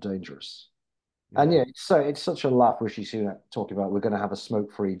more dangerous. Yeah. And yeah, it's such a laugh, Rishi Sunak talking about we're going to have a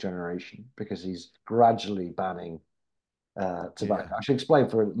smoke-free generation because he's gradually banning tobacco. Yeah. I should explain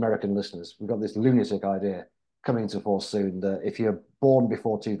for American listeners. We've got this lunatic idea coming into force soon that if you're born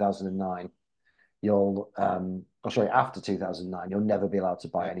before 2009, after 2009, you'll never be allowed to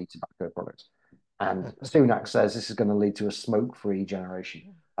buy Yeah. any tobacco products. And Sunak says this is going to lead to a smoke-free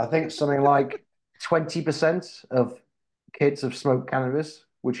generation. I think something like 20% of kids have smoked cannabis,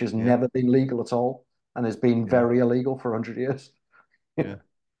 which has Yeah. never been legal at all and has been very illegal for 100 years. Yeah.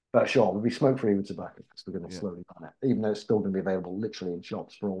 But sure, we'll be smoke-free with tobacco because we're going to Yeah. slowly ban it, even though it's still going to be available literally in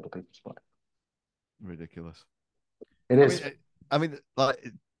shops for older people to buy. Ridiculous. It is. I mean,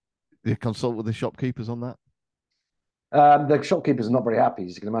 like, you consult with the shopkeepers on that? The shopkeepers are not very happy,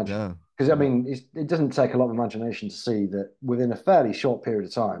 as you can imagine. No. Because, I mean, it doesn't take a lot of imagination to see that within a fairly short period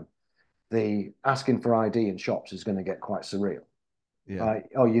of time, the asking for ID in shops is going to get quite surreal. Yeah.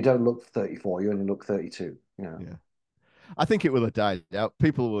 Oh, you don't look 34, you only look 32. Yeah. I think it will have died out.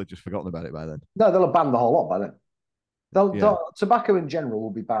 People will have just forgotten about it by then. No, they'll have banned the whole lot by then. Yeah. Tobacco in general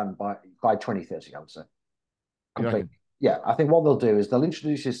will be banned by 2030, I would say. You Completely. reckon? Yeah, I think what they'll do is they'll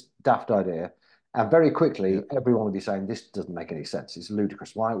introduce this daft idea, and very quickly Yeah. everyone will be saying this doesn't make any sense. It's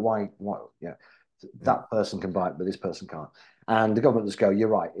ludicrous. Why? Yeah, that person can buy it, but this person can't. And the government just go, you're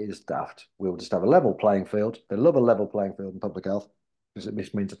right, it is daft. We'll just have a level playing field. They love a level playing field in public health because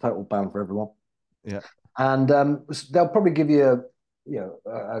it means a total ban for everyone. Yeah. And they'll probably give you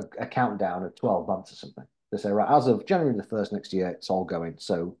a countdown of 12 months or something. They say, right, as of January the 1st next year, it's all going.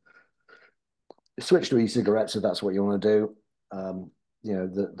 So switch to e-cigarettes if that's what you want to do.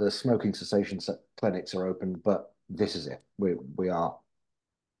 The smoking cessation clinics are open, but this is it. We are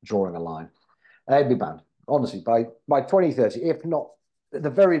drawing a line. It'd be banned, honestly, by 2030, if not at the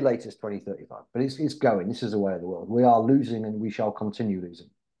very latest 2035. But it's going. This is the way of the world. We are losing, and we shall continue losing.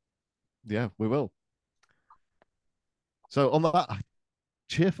 Yeah, we will. So on that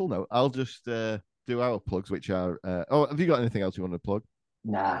cheerful note, I'll just do our plugs, which are. Have you got anything else you want to plug?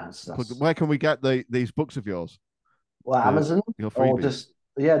 Nah, Where can we get these books of yours? Well, Amazon your or freebies? just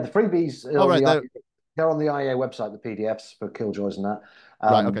the freebies Oh, right, they're on the IA website, the PDFs for Killjoys and that.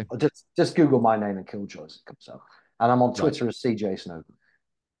 Right, okay. Just Google my name and Killjoys, it comes up. And I'm on Right. Twitter as CJ Snowdon.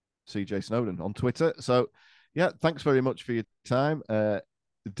 CJ Snowdon on Twitter. So, yeah, thanks very much for your time,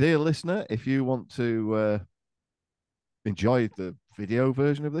 dear listener. If you want to enjoy the video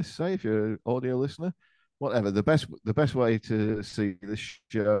version of this, say if you're an audio listener, whatever, the best way to see this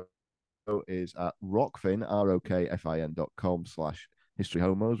show is at rockfin, rokfin.com/history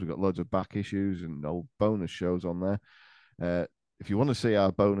homos. We've got loads of back issues and old bonus shows on there. If you want to see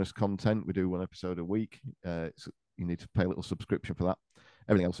our bonus content, we do one episode a week. You need to pay a little subscription for that.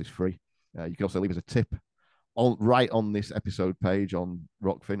 Everything else is free. You can also leave us a tip right on this episode page on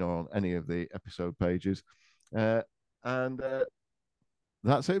Rockfin or on any of the episode pages. And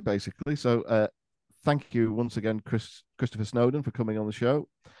that's it, basically. So thank you once again, Christopher Snowdon, for coming on the show.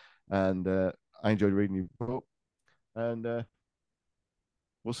 And I enjoyed reading your book. And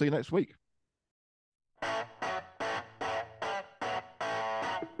we'll see you next week.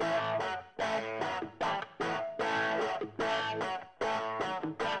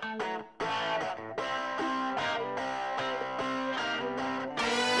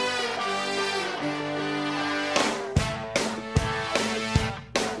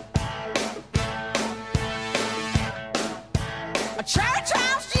 I tried